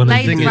 want to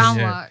Lay do. the is,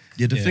 groundwork.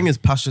 Yeah, the thing is,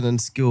 passion and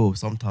skill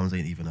sometimes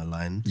ain't even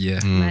aligned. Yeah.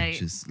 Mate.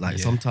 Which is like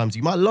sometimes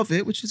you might love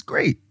it, which is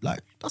great. Like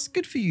that's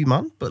good for you,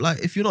 man. But like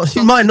if you're not,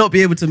 you might not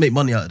be able to make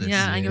money out of this.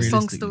 Yeah, and your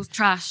song's realistically. still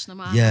trash, no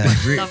matter Yeah, how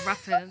much you re- love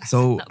rapping.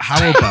 So No.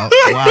 how about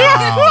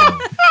wow?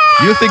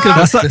 You're thinking of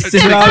a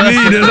specific. You know what I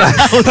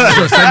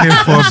mean? sending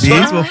for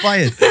Shots were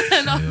fired.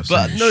 No.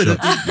 But no,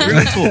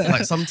 real talk.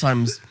 Like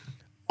sometimes,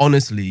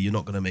 honestly, you're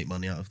not gonna make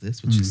money out of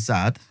this, which is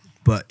sad.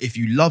 But if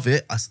you love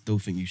it, I still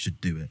think you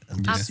should do it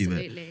and pursue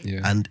it. Absolutely.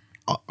 Yeah. And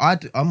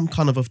I'm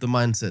kind of the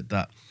mindset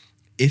that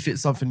if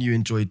it's something you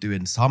enjoy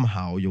doing,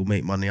 somehow you'll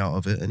make money out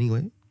of it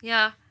anyway.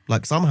 Yeah.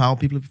 Like somehow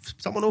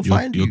someone will your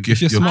find your you.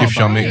 gift, If your you're gift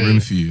shall smart make about room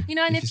for you. You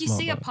know, and If if you're you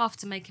smart see a about it. path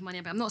to making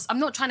money, I'm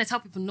not trying to tell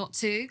people not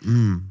to,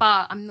 Mm.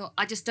 but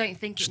I just don't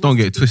think Just don't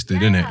get it twisted,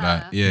 innit?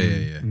 Yeah.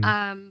 Like,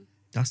 yeah.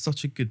 That's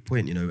such a good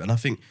point, you know. And I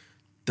think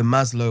the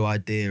Maslow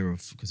idea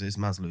of, because it's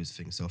Maslow's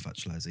thing,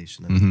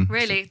 self-actualization. And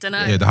Really, don't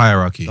know. Yeah, the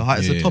hierarchy.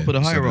 it's the top of the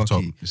It's at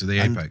hierarchy. It's at the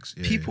And apex.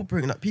 Yeah, people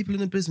people in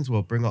the business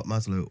world bring up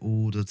Maslow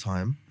all the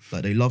time.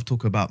 Like they love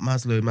talking about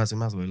Maslow.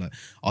 Like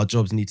our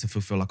jobs need to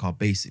fulfill like our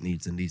basic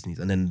needs and these needs,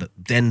 and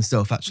then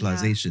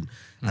self-actualization.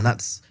 And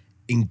that's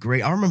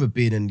ingrained. I remember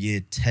being in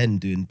year 10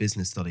 doing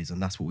business studies,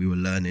 and that's what we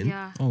were learning.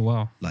 Yeah. Oh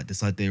wow. Like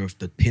this idea of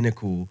the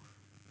pinnacle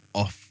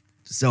of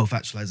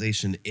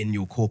self-actualization in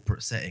your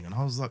corporate setting. And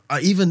I was like,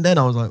 even then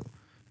I was like,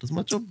 does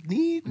my job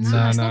need?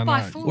 No, it's not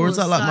by no. force. Or is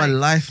that like my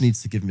life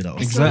needs to give me that?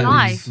 It's opportunity? your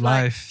life,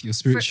 like, life, your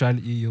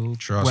spirituality, your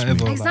Trust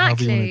whatever, me. like,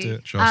 however you want to Exactly. do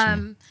it. Trust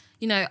me.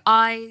 You know,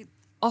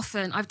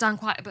 I've done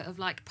quite a bit of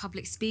like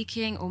public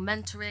speaking or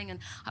mentoring, and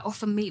I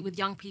often meet with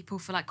young people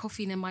for like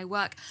coffee and in my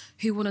work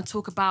who want to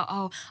talk about,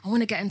 oh, I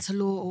want to get into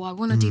law, or I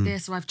want to do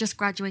this, or I've just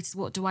graduated,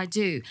 what do I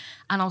do?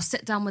 And I'll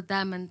sit down with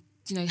them and,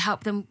 you know,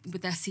 help them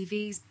with their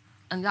CVs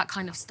and that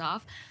kind of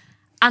stuff.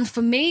 And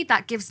for me,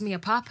 that gives me a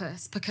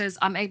purpose because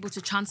I'm able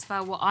to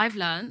transfer what I've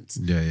learned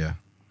Yeah.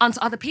 onto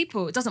other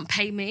people. It doesn't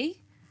pay me.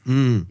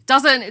 It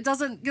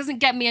doesn't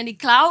get me any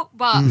clout,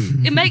 but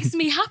it makes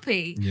me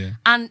happy. Yeah.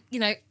 And you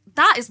know,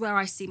 that is where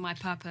I see my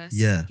purpose.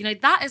 Yeah. You know,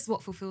 that is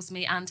what fulfills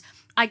me, and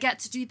I get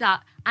to do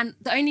that. And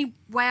the only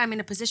way I'm in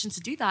a position to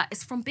do that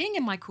is from being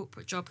in my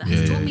corporate job that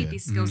has taught me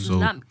these skills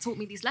and taught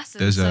me these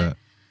lessons.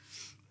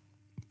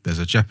 There's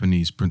a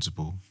Japanese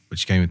principle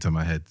which came into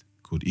my head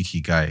called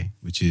ikigai,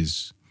 which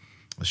is,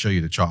 I'll show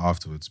you the chart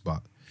afterwards,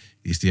 but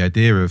it's the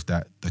idea of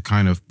that, the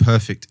kind of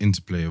perfect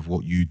interplay of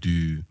what you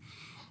do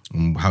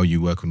and how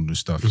you work on the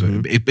stuff.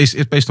 So it's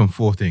based on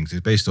 4 things.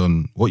 It's based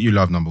on what you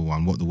love, number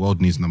 1, what the world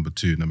needs, number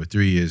 2, number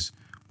 3 is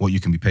what you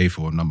can be paid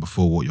for, and number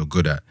 4, what you're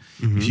good at.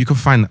 If you can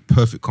find that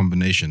perfect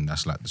combination,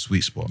 that's like the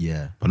sweet spot.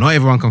 Yeah. But not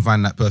everyone can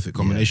find that perfect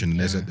combination. And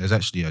there's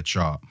actually a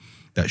chart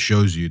that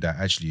shows you that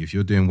actually if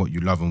you're doing what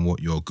you love and what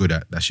you're good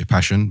at, that's your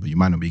passion, but you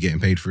might not be getting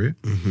paid for it.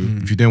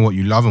 If you're doing what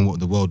you love and what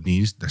the world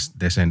needs,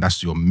 they're saying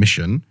that's your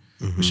mission,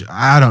 which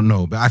I don't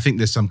know, but I think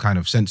there's some kind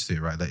of sense to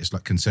it, right? That it's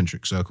like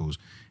concentric circles.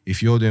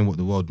 If you're doing what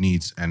the world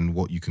needs and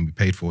what you can be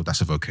paid for,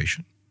 that's a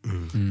vocation.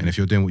 And if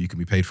you're doing what you can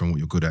be paid for and what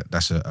you're good at,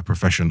 that's a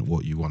profession,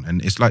 what you want.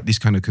 And it's like these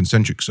kind of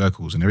concentric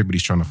circles, and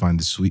everybody's trying to find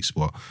this sweet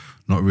spot,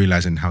 not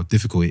realizing how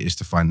difficult it is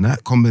to find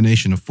that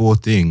combination of 4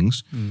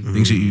 things,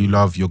 things that you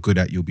love, you're good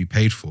at, you'll be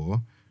paid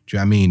for. Do you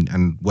know what I mean?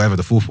 And whatever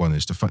the 4th one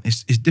is,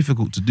 it's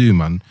difficult to do,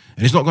 man.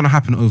 And it's not going to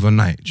happen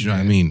overnight. Do you know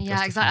what I mean?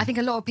 Yeah, exactly. I think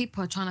a lot of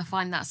people are trying to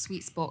find that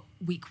sweet spot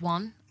week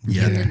 1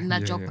 Yeah. in their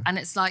job. Yeah. And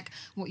it's like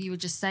what you were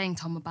just saying,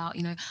 Tom, about,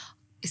 you know,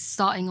 it's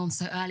starting on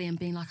so early and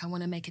being like, I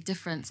want to make a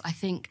difference. I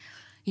think,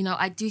 you know,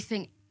 I do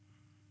think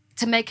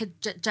to make a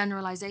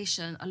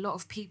generalization, a lot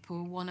of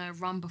people want to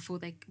run before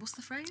they, what's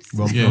the phrase?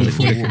 Run Yeah, before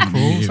before you they can crawl,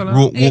 crawl. something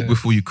like Walk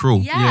before you crawl.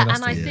 Yeah, that's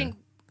and I the- think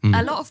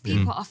a lot of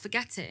people are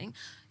forgetting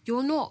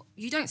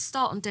you don't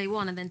start on day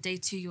 1 and then day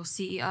 2 you're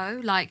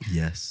CEO. Like,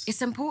 Yes.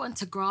 it's important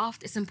to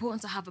graft. It's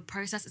important to have a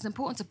process. It's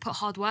important to put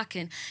hard work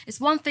in. It's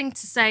one thing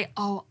to say,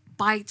 oh,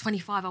 by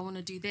 25, I want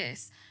to do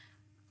this.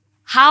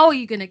 How are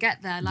you going to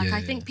get there? Like, Yeah,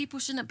 I think people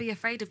shouldn't be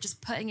afraid of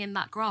just putting in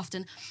that graft.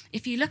 And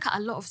if you look at a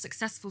lot of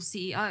successful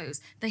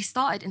CEOs, they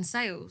started in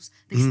sales.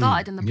 They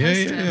started in the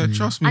post room. Yeah.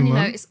 Trust me, And, you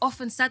know, man. it's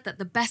often said that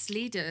the best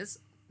leaders,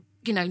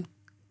 you know,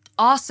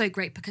 are so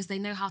great because they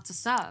know how to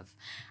serve.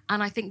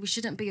 And I think we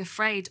shouldn't be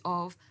afraid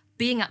of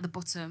being at the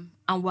bottom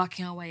and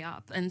working our way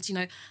up. And, you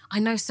know, I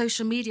know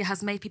social media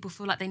has made people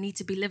feel like they need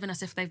to be living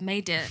as if they've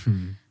made it.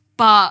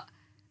 But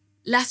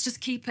let's just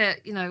keep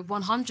it, you know,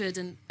 100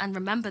 and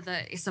remember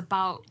that it's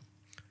about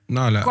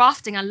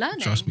grafting and learning.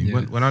 Trust me,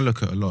 Yeah. when I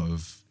look at a lot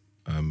of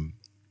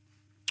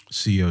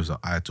CEOs that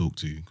I talk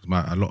to, because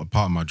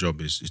part of my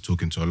job is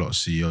talking to a lot of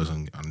CEOs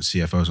and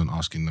CFOs and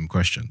asking them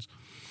questions.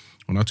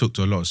 When I talk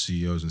to a lot of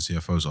CEOs and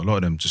CFOs, a lot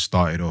of them just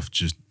started off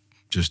just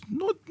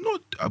not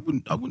I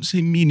wouldn't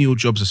say menial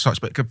jobs as such,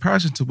 but in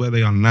comparison to where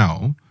they are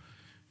now,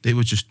 they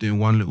were just doing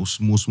one little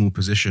small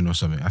position or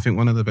something. I think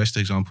one of the best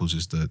examples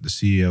is the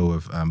CEO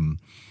of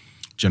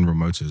General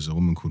Motors, a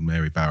woman called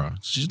Mary Barra.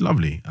 She's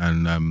lovely,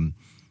 and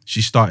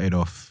she started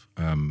off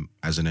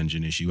as an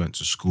engineer. She went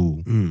to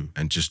school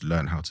and just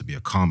learned how to be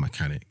a car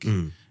mechanic.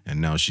 And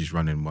now she's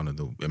running one of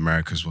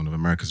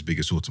America's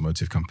biggest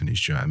automotive companies.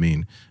 Do you know what I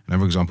mean?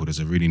 Another example, there's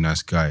a really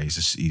nice guy.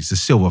 He's a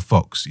silver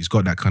fox. He's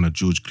got that kind of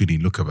George Clooney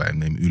look about him,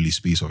 named Uli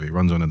Spisov. He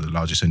runs one of the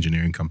largest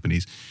engineering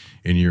companies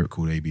in Europe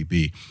called ABB.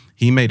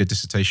 He made a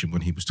dissertation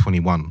when he was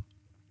 21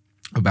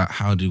 about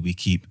how do we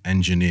keep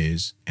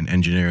engineers in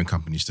engineering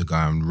companies to go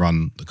and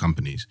run the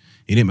companies.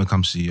 He didn't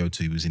become CEO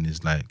till he was in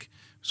his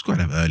it's quite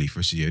early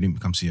for a CEO. He didn't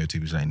become CEO till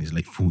he was in his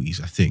late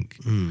 40s, I think.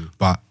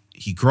 But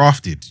he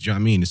grafted. Do you know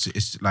what I mean?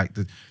 It's like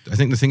I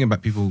think the thing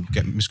about people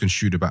get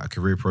misconstrued about a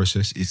career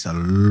process, it's a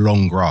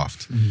long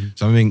graft.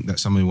 Something that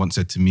somebody once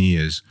said to me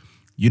is,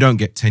 you don't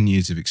get 10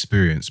 years of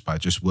experience by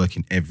just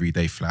working every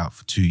day flat out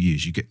for 2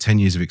 years. You get 10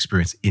 years of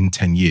experience in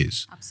 10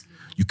 years.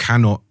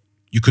 Absolutely.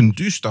 You can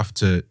do stuff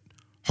to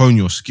hone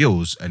your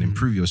skills and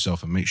improve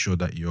yourself and make sure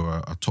that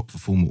you're a top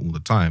performer all the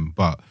time,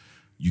 but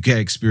you get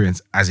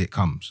experience as it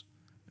comes.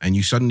 And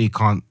you suddenly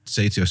can't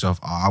say to yourself,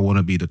 I want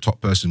to be the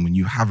top person when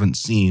you haven't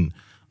seen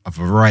a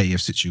variety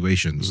of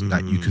situations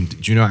that you can,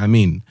 do you know what I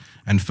mean?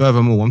 And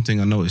furthermore, one thing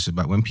I noticed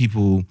about when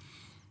people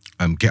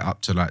get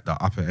up to like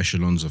the upper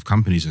echelons of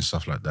companies and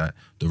stuff like that,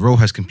 the role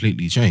has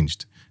completely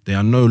changed. They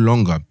are no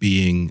longer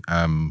being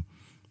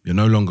You're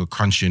no longer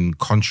crunching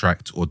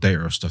contract or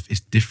data or stuff.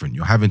 It's different.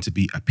 You're having to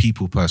be a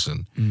people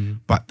person,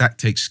 but that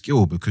takes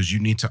skill because you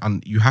need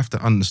to. You have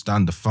to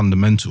understand the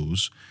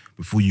fundamentals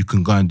before you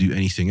can go and do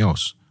anything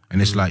else.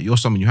 And it's like you're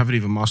someone you haven't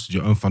even mastered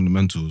your own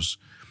fundamentals.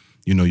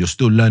 You know, you're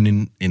still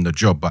learning in the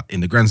job, but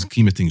in the grand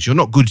scheme of things, you're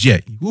not good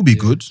yet. You will be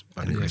good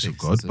by the grace of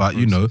God, but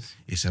you know,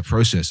 it's a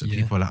process. And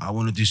people are like, I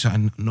want to do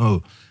something.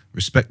 No,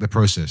 respect the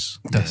process.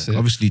 That's it.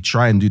 Obviously,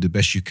 try and do the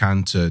best you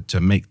can to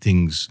make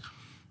things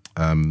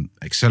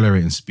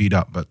accelerate and speed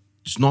up, but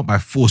it's not by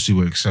force you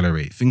will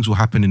accelerate. Things will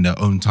happen in their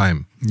own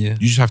time. Yeah.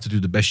 You just have to do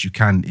the best you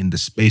can in the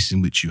space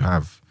in which you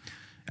have.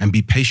 And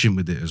be patient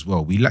with it as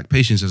well. We lack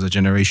patience as a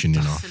generation,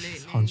 you know.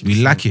 Absolutely.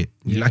 We lack it.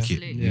 We lack it.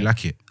 Absolutely. We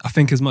lack it. I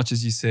think as much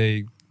as you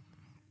say,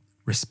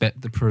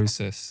 respect the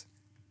process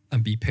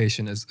and be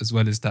patient, as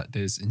well as that,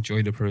 there's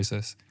enjoy the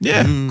process.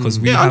 Yeah. Because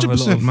we Yeah, have a lot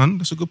 100%, of, man.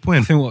 That's a good I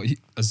point. think what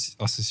as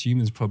us as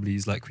humans probably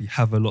is like we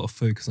have a lot of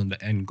focus on the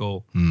end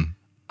goal.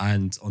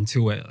 And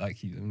until we're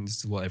like, and this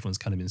is what everyone's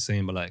kind of been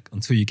saying, but like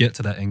until you get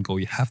to that end goal,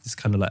 you have this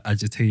kind of like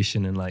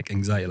agitation and like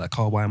anxiety, like,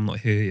 oh, why I'm not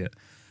here yet.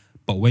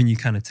 But when you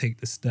kind of take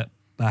the step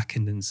back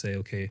and then say,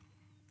 okay,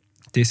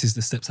 this is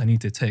the steps I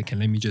need to take,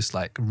 and let me just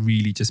like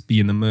really just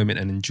be in the moment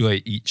and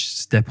enjoy each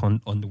step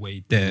on the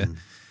way there.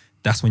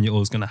 That's when you're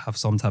always gonna have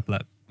some type of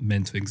like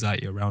mental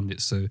anxiety around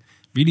it. So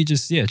really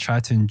just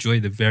try to enjoy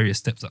the various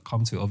steps that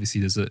come to it.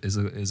 Obviously there's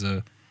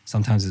a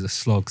sometimes there's a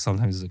slog,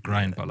 sometimes there's a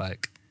grind, but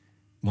like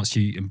once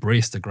you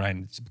embrace the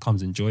grind, it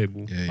becomes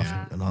enjoyable.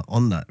 And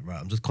on that, right,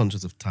 I'm just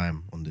conscious of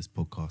time on this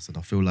podcast, and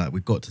I feel like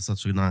we got to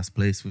such a nice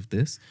place with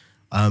this,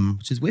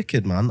 which is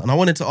wicked, man. And I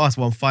wanted to ask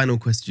one final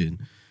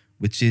question,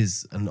 which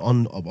is, and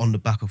on the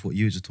back of what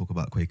you just talk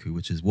about, Kwaku,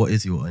 which is, what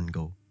is your end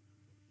goal?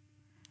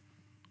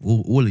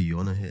 All of you,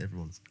 I want to hear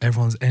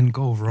Everyone's end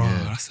goal, right?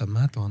 Yeah. That's a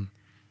mad one.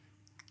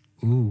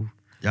 Ooh.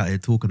 Yeah, you're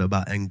talking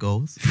about end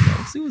goals.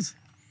 What's yours?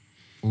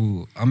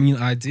 Ooh. I mean,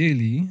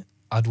 ideally,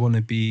 I'd want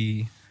to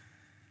be.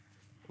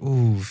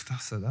 Ooh,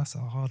 that's a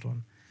hard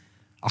one.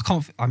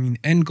 I mean,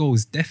 end goal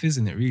is death,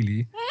 isn't it?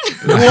 Really.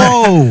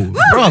 Whoa,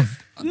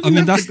 bruv. I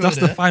mean, that's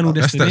the final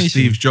That's destination. that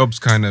Steve Jobs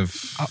kind of.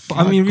 But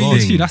I mean, really,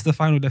 God. too, that's the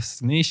final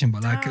destination.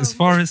 But like, as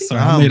far as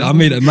Damn. I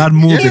made it mad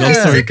morbid. I'm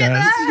sorry,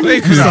 guys.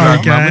 Wait, I'm sorry,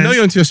 man. guys. We know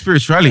you're into your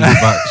spirituality,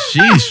 but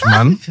sheesh,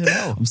 man.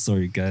 I'm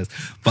sorry, guys.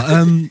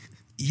 But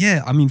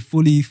yeah, I mean,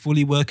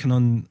 fully working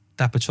on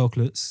Dapper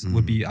Chocolates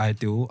would be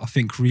ideal. I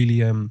think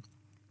really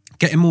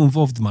getting more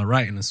involved in my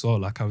writing as well.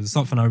 Like, it was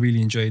something I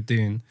really enjoyed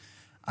doing,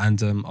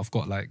 and I've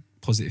got like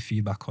positive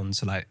feedback on.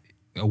 So like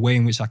a way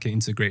in which I can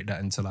integrate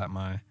that into like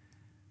my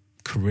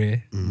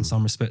career in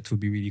some respect would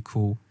be really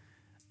cool.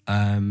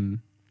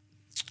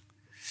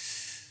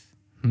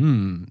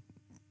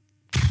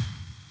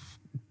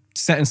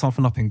 Setting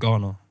something up in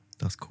Ghana,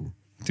 That's cool.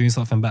 doing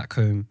something back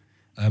home.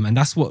 And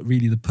that's what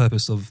really the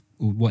purpose of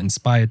what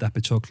inspired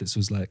Dapper Chocolates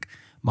was. Like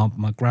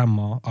my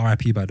grandma,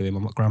 RIP by the way,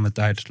 my grandma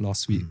died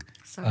last week.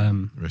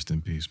 Rest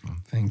in peace, man.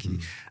 Thank you.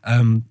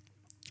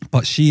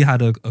 But she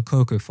had a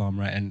cocoa farm,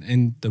 right? And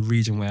in the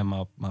region where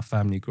my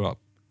family grew up,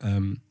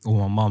 or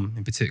my mum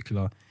in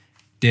particular,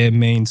 their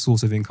main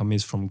source of income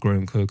is from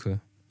growing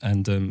cocoa.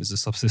 And it's a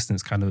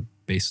subsistence kind of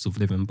basis of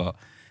living. But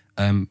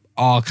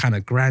our kind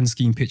of grand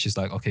scheme picture is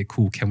like, okay,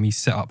 cool. Can we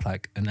set up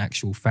like an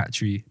actual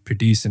factory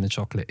producing the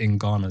chocolate in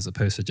Ghana as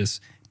opposed to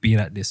just being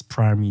at this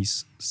primary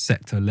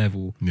sector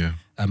level? Yeah.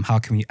 How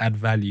can we add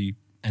value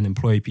and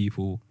employ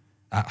people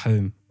at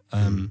home?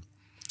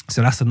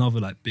 So that's another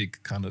like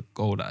big kind of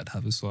goal that I'd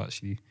have as well,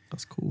 actually.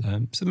 That's cool.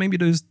 So maybe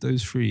those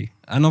three,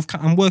 and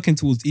I'm working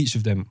towards each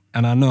of them.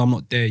 And I know I'm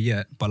not there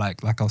yet, but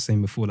like I was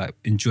saying before, like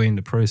enjoying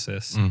the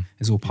process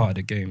is all part of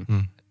the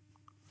game.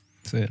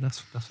 So yeah, that's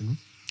for me.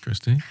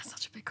 Christy?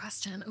 Such a big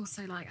question.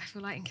 Also, like, I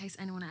feel like in case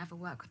anyone I ever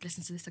work with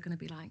listens to this, they're going to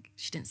be like,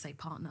 she didn't say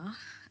partner.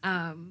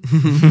 No,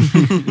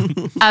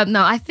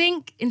 I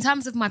think in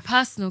terms of my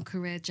personal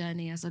career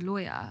journey as a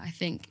lawyer, I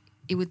think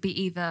it would be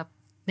either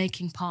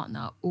making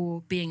partner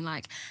or being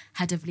like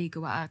head of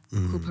legal at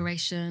a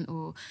corporation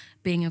or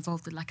being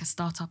involved with like a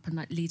startup and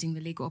like leading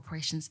the legal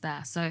operations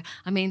there. So,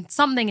 I mean,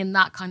 something in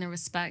that kind of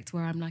respect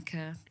where I'm like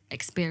a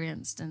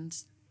experienced and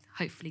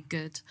hopefully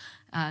good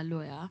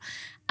lawyer.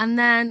 And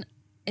then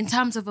in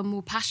terms of a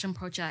more passion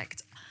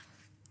project,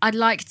 I'd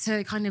like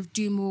to kind of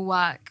do more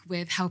work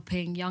with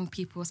helping young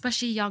people,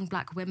 especially young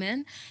Black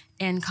women,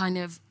 in kind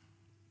of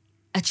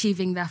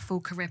achieving their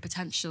full career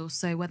potential.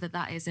 So whether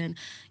that is in,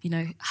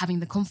 having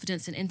the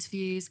confidence in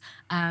interviews,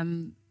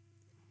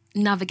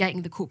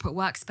 navigating the corporate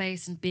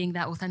workspace and being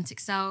their authentic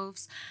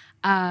selves.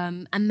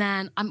 And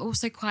then I'm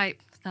also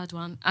third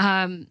one,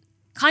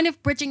 kind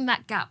of bridging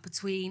that gap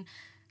between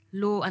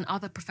law and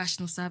other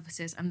professional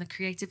services and the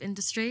creative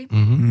industry,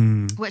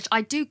 which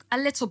I do a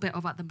little bit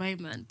of at the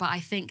moment, but I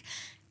think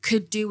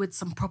could do with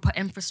some proper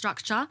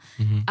infrastructure.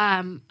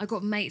 I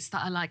got mates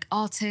that are like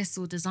artists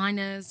or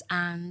designers,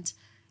 and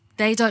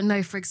they don't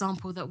know, for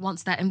example, that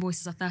once their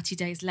invoices are 30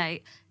 days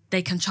late,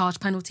 they can charge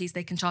penalties,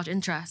 they can charge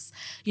interest.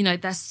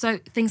 There's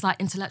things like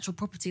intellectual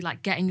property,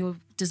 like getting your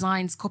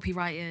designs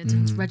copyrighted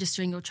and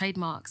registering your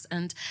trademarks.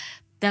 And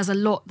there's a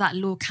lot that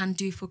law can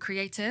do for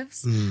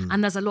creatives,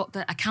 and there's a lot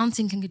that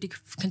accounting can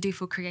do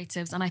for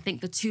creatives. And I think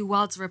the two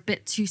worlds are a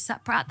bit too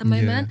separate at the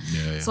moment.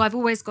 Yeah. So I've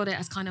always got it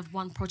as kind of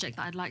one project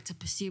that I'd like to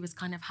pursue, is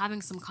kind of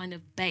having some kind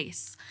of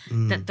base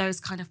that those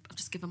kind of, I'm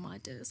just giving my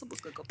ideas.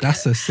 Someone's got to copy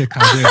That's it. a sick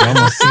idea. I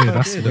must say,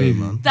 that's wavy,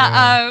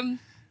 man.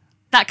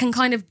 That can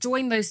kind of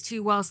join those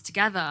two worlds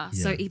together.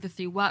 So Yeah. either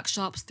through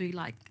workshops, through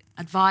like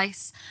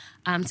advice,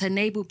 to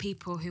enable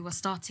people who are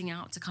starting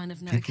out to kind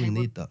of know, People okay,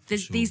 well, need that for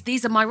sure.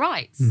 these are my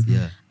rights.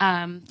 Yeah.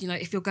 You know,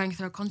 if you're going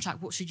through a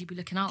contract, what should you be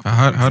looking out for?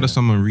 How does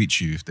someone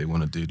reach you if they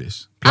want to do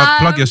this?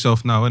 Plug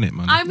yourself now, innit,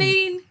 man? I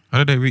mean, How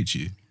do they reach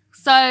you?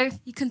 so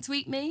you can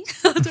tweet me.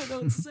 I don't know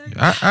what to say.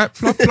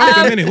 Plug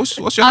them in it.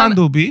 What's your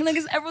handle, B?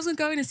 Because everyone's going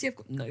to go in and see I've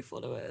got no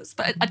followers.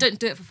 But I don't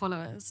do it for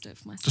followers, I do it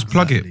for myself. Just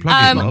plug it. Exactly.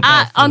 Plug it, man.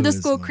 about At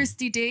followers, __ man.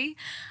 Christy D.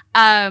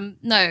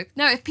 No,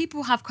 if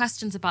people have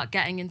questions about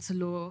getting into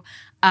law,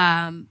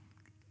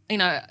 you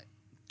know,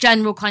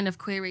 general kind of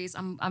queries,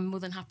 I'm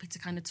more than happy to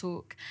kind of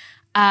talk.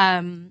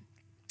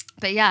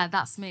 But yeah,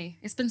 that's me.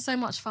 It's been so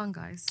much fun,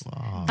 guys.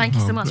 Thank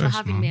you so much for bless,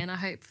 having man. me, and I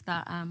hope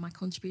that my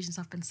contributions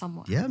have been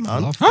somewhat. Yeah,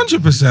 man.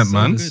 100%,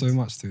 man. There's so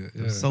much to it.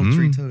 Yeah.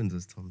 Sultry tones,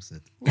 as Tom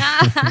said.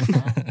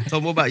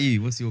 Tom, what about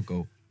you? What's your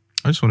goal?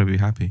 I just want to be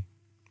happy.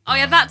 Oh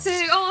yeah, that too.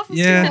 Oh, I'm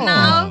Yeah. yeah.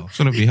 now. Just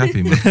want to be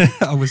happy, man.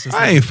 I was just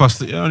I ain't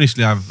fussed.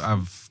 Honestly, I've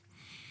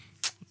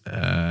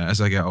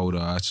as I get older,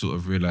 I sort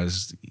of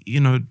realized,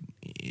 you know,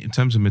 in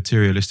terms of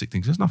materialistic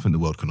things, there's nothing the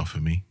world can offer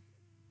me,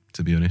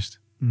 to be honest.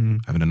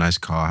 Having a nice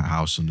car,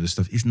 house, and this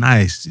stuff, it's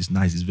nice. It's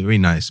nice. It's very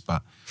nice.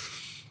 But,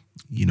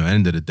 you know, at the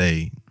end of the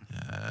day,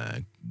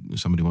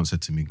 somebody once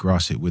said to me,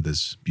 grass it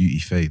withers, beauty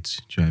fades.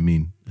 Do you know what I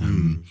mean?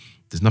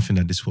 There's nothing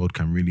that this world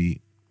can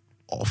really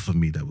offer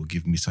me that will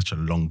give me such a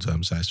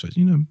long-term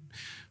satisfaction.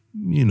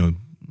 You know.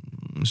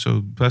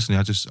 So personally,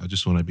 I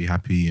just want to be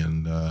happy,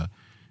 and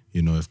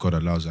you know, if God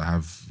allows, I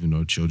have, you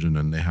know, children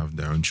and they have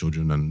their own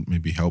children, and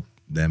maybe help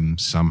them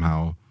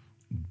somehow,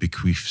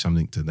 bequeath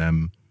something to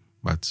them.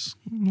 But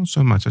not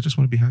so much. I just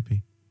want to be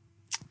happy.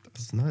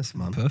 That's nice,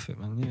 man. perfect,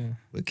 man. Yeah.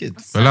 Wicked.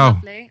 So Hello.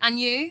 lovely. And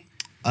you?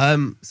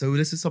 So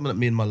this is something that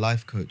me and my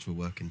life coach were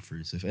working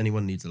through. So if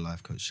anyone needs a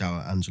life coach,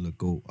 shout out Angela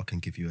Galt. I can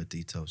give you her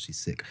details. She's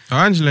sick. Oh,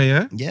 Angela,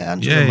 yeah? Yeah,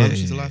 Angela, Yeah, man. yeah,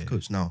 She's a yeah, life yeah.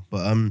 coach now.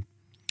 But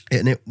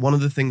one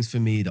of the things for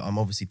me that I'm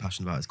obviously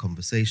passionate about is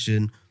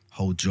conversation.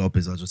 Whole job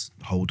is I just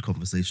hold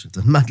conversations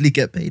and madly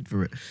get paid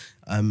for it.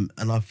 And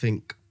I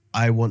think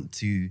I want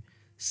to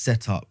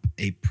set up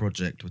a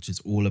project which is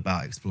all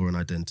about exploring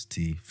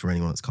identity for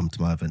anyone that's come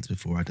to my events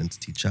before,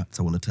 Identity Chats.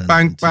 I want to turn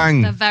Bang, it into,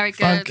 bang. They're very good.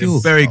 Thank you.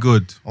 Very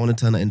good. I want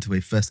to turn it into a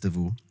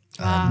festival,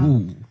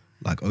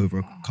 like over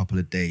a couple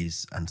of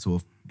days, and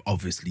sort of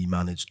obviously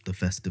manage the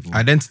festival.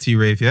 Identity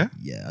rave, yeah?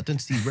 Yeah,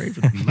 Identity Rave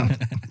would be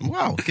mad.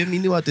 Wow, give me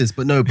new ideas.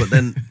 But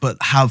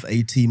have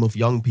a team of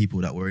young people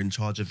that were in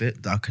charge of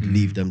it, that I could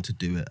leave them to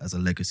do it as a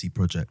legacy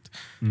project.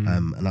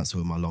 And that's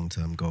sort of my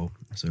long-term goal.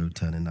 So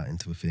turning that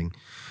into a thing.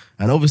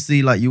 And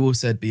obviously, like you all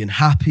said, being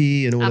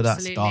happy and all of that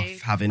Absolutely.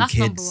 stuff, having That's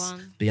number kids,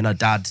 one. being a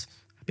dad,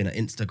 being an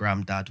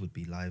Instagram dad would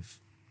be live.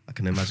 I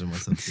can imagine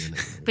myself doing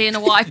it. Being a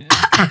wife.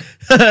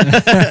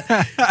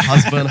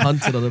 Husband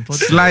hunted on a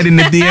podcast. Slide in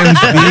the DMs,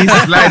 please.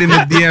 Slide in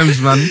the DMs,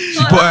 man.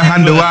 She put her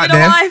handle out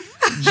Being a there. wife.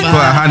 She put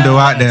her handle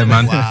out there,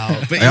 man. Wow.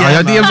 But Are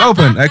your man, DMs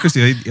open? Hey,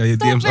 Christy, are your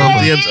DMs it.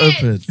 open? DMs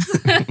open.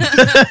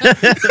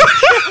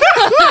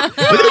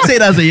 We're going to say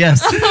that as a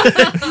yes.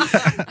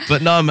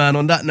 But no, man,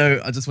 on that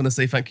note, I just want to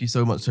say thank you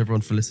so much to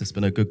everyone for listening. It's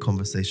been a good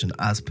conversation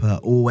as per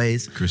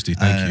always. Christy,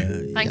 thank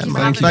you. Thank you for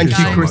man. having Thank me,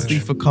 you, guys. Christy,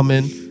 for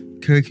coming.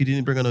 Kirk, you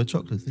didn't bring her no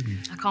chocolates, did you?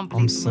 I can't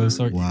believe I'm so it.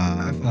 sorry.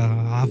 Wow.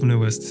 I have no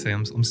words to say.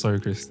 I'm sorry,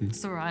 Christy.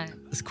 It's all right.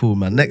 It's cool,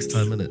 man. Next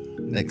time, innit?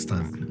 Next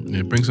time.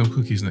 Yeah, bring some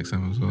cookies next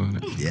time as well,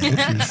 innit?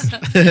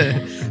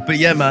 Yeah. But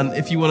yeah, man,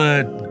 if you want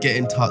to get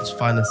in touch,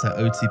 find us at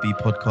OTB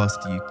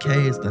Podcast UK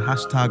is the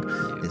hashtag.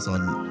 It's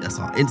on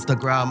our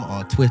Instagram,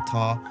 our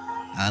Twitter,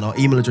 and our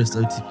email address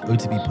is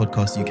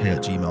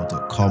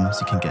otbpodcastuk@gmail.com. So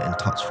you can get in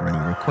touch for any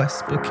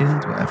requests,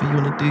 bookings, whatever you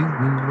want to do,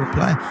 we will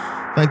reply.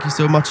 Thank you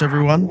so much,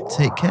 everyone.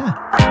 Take care.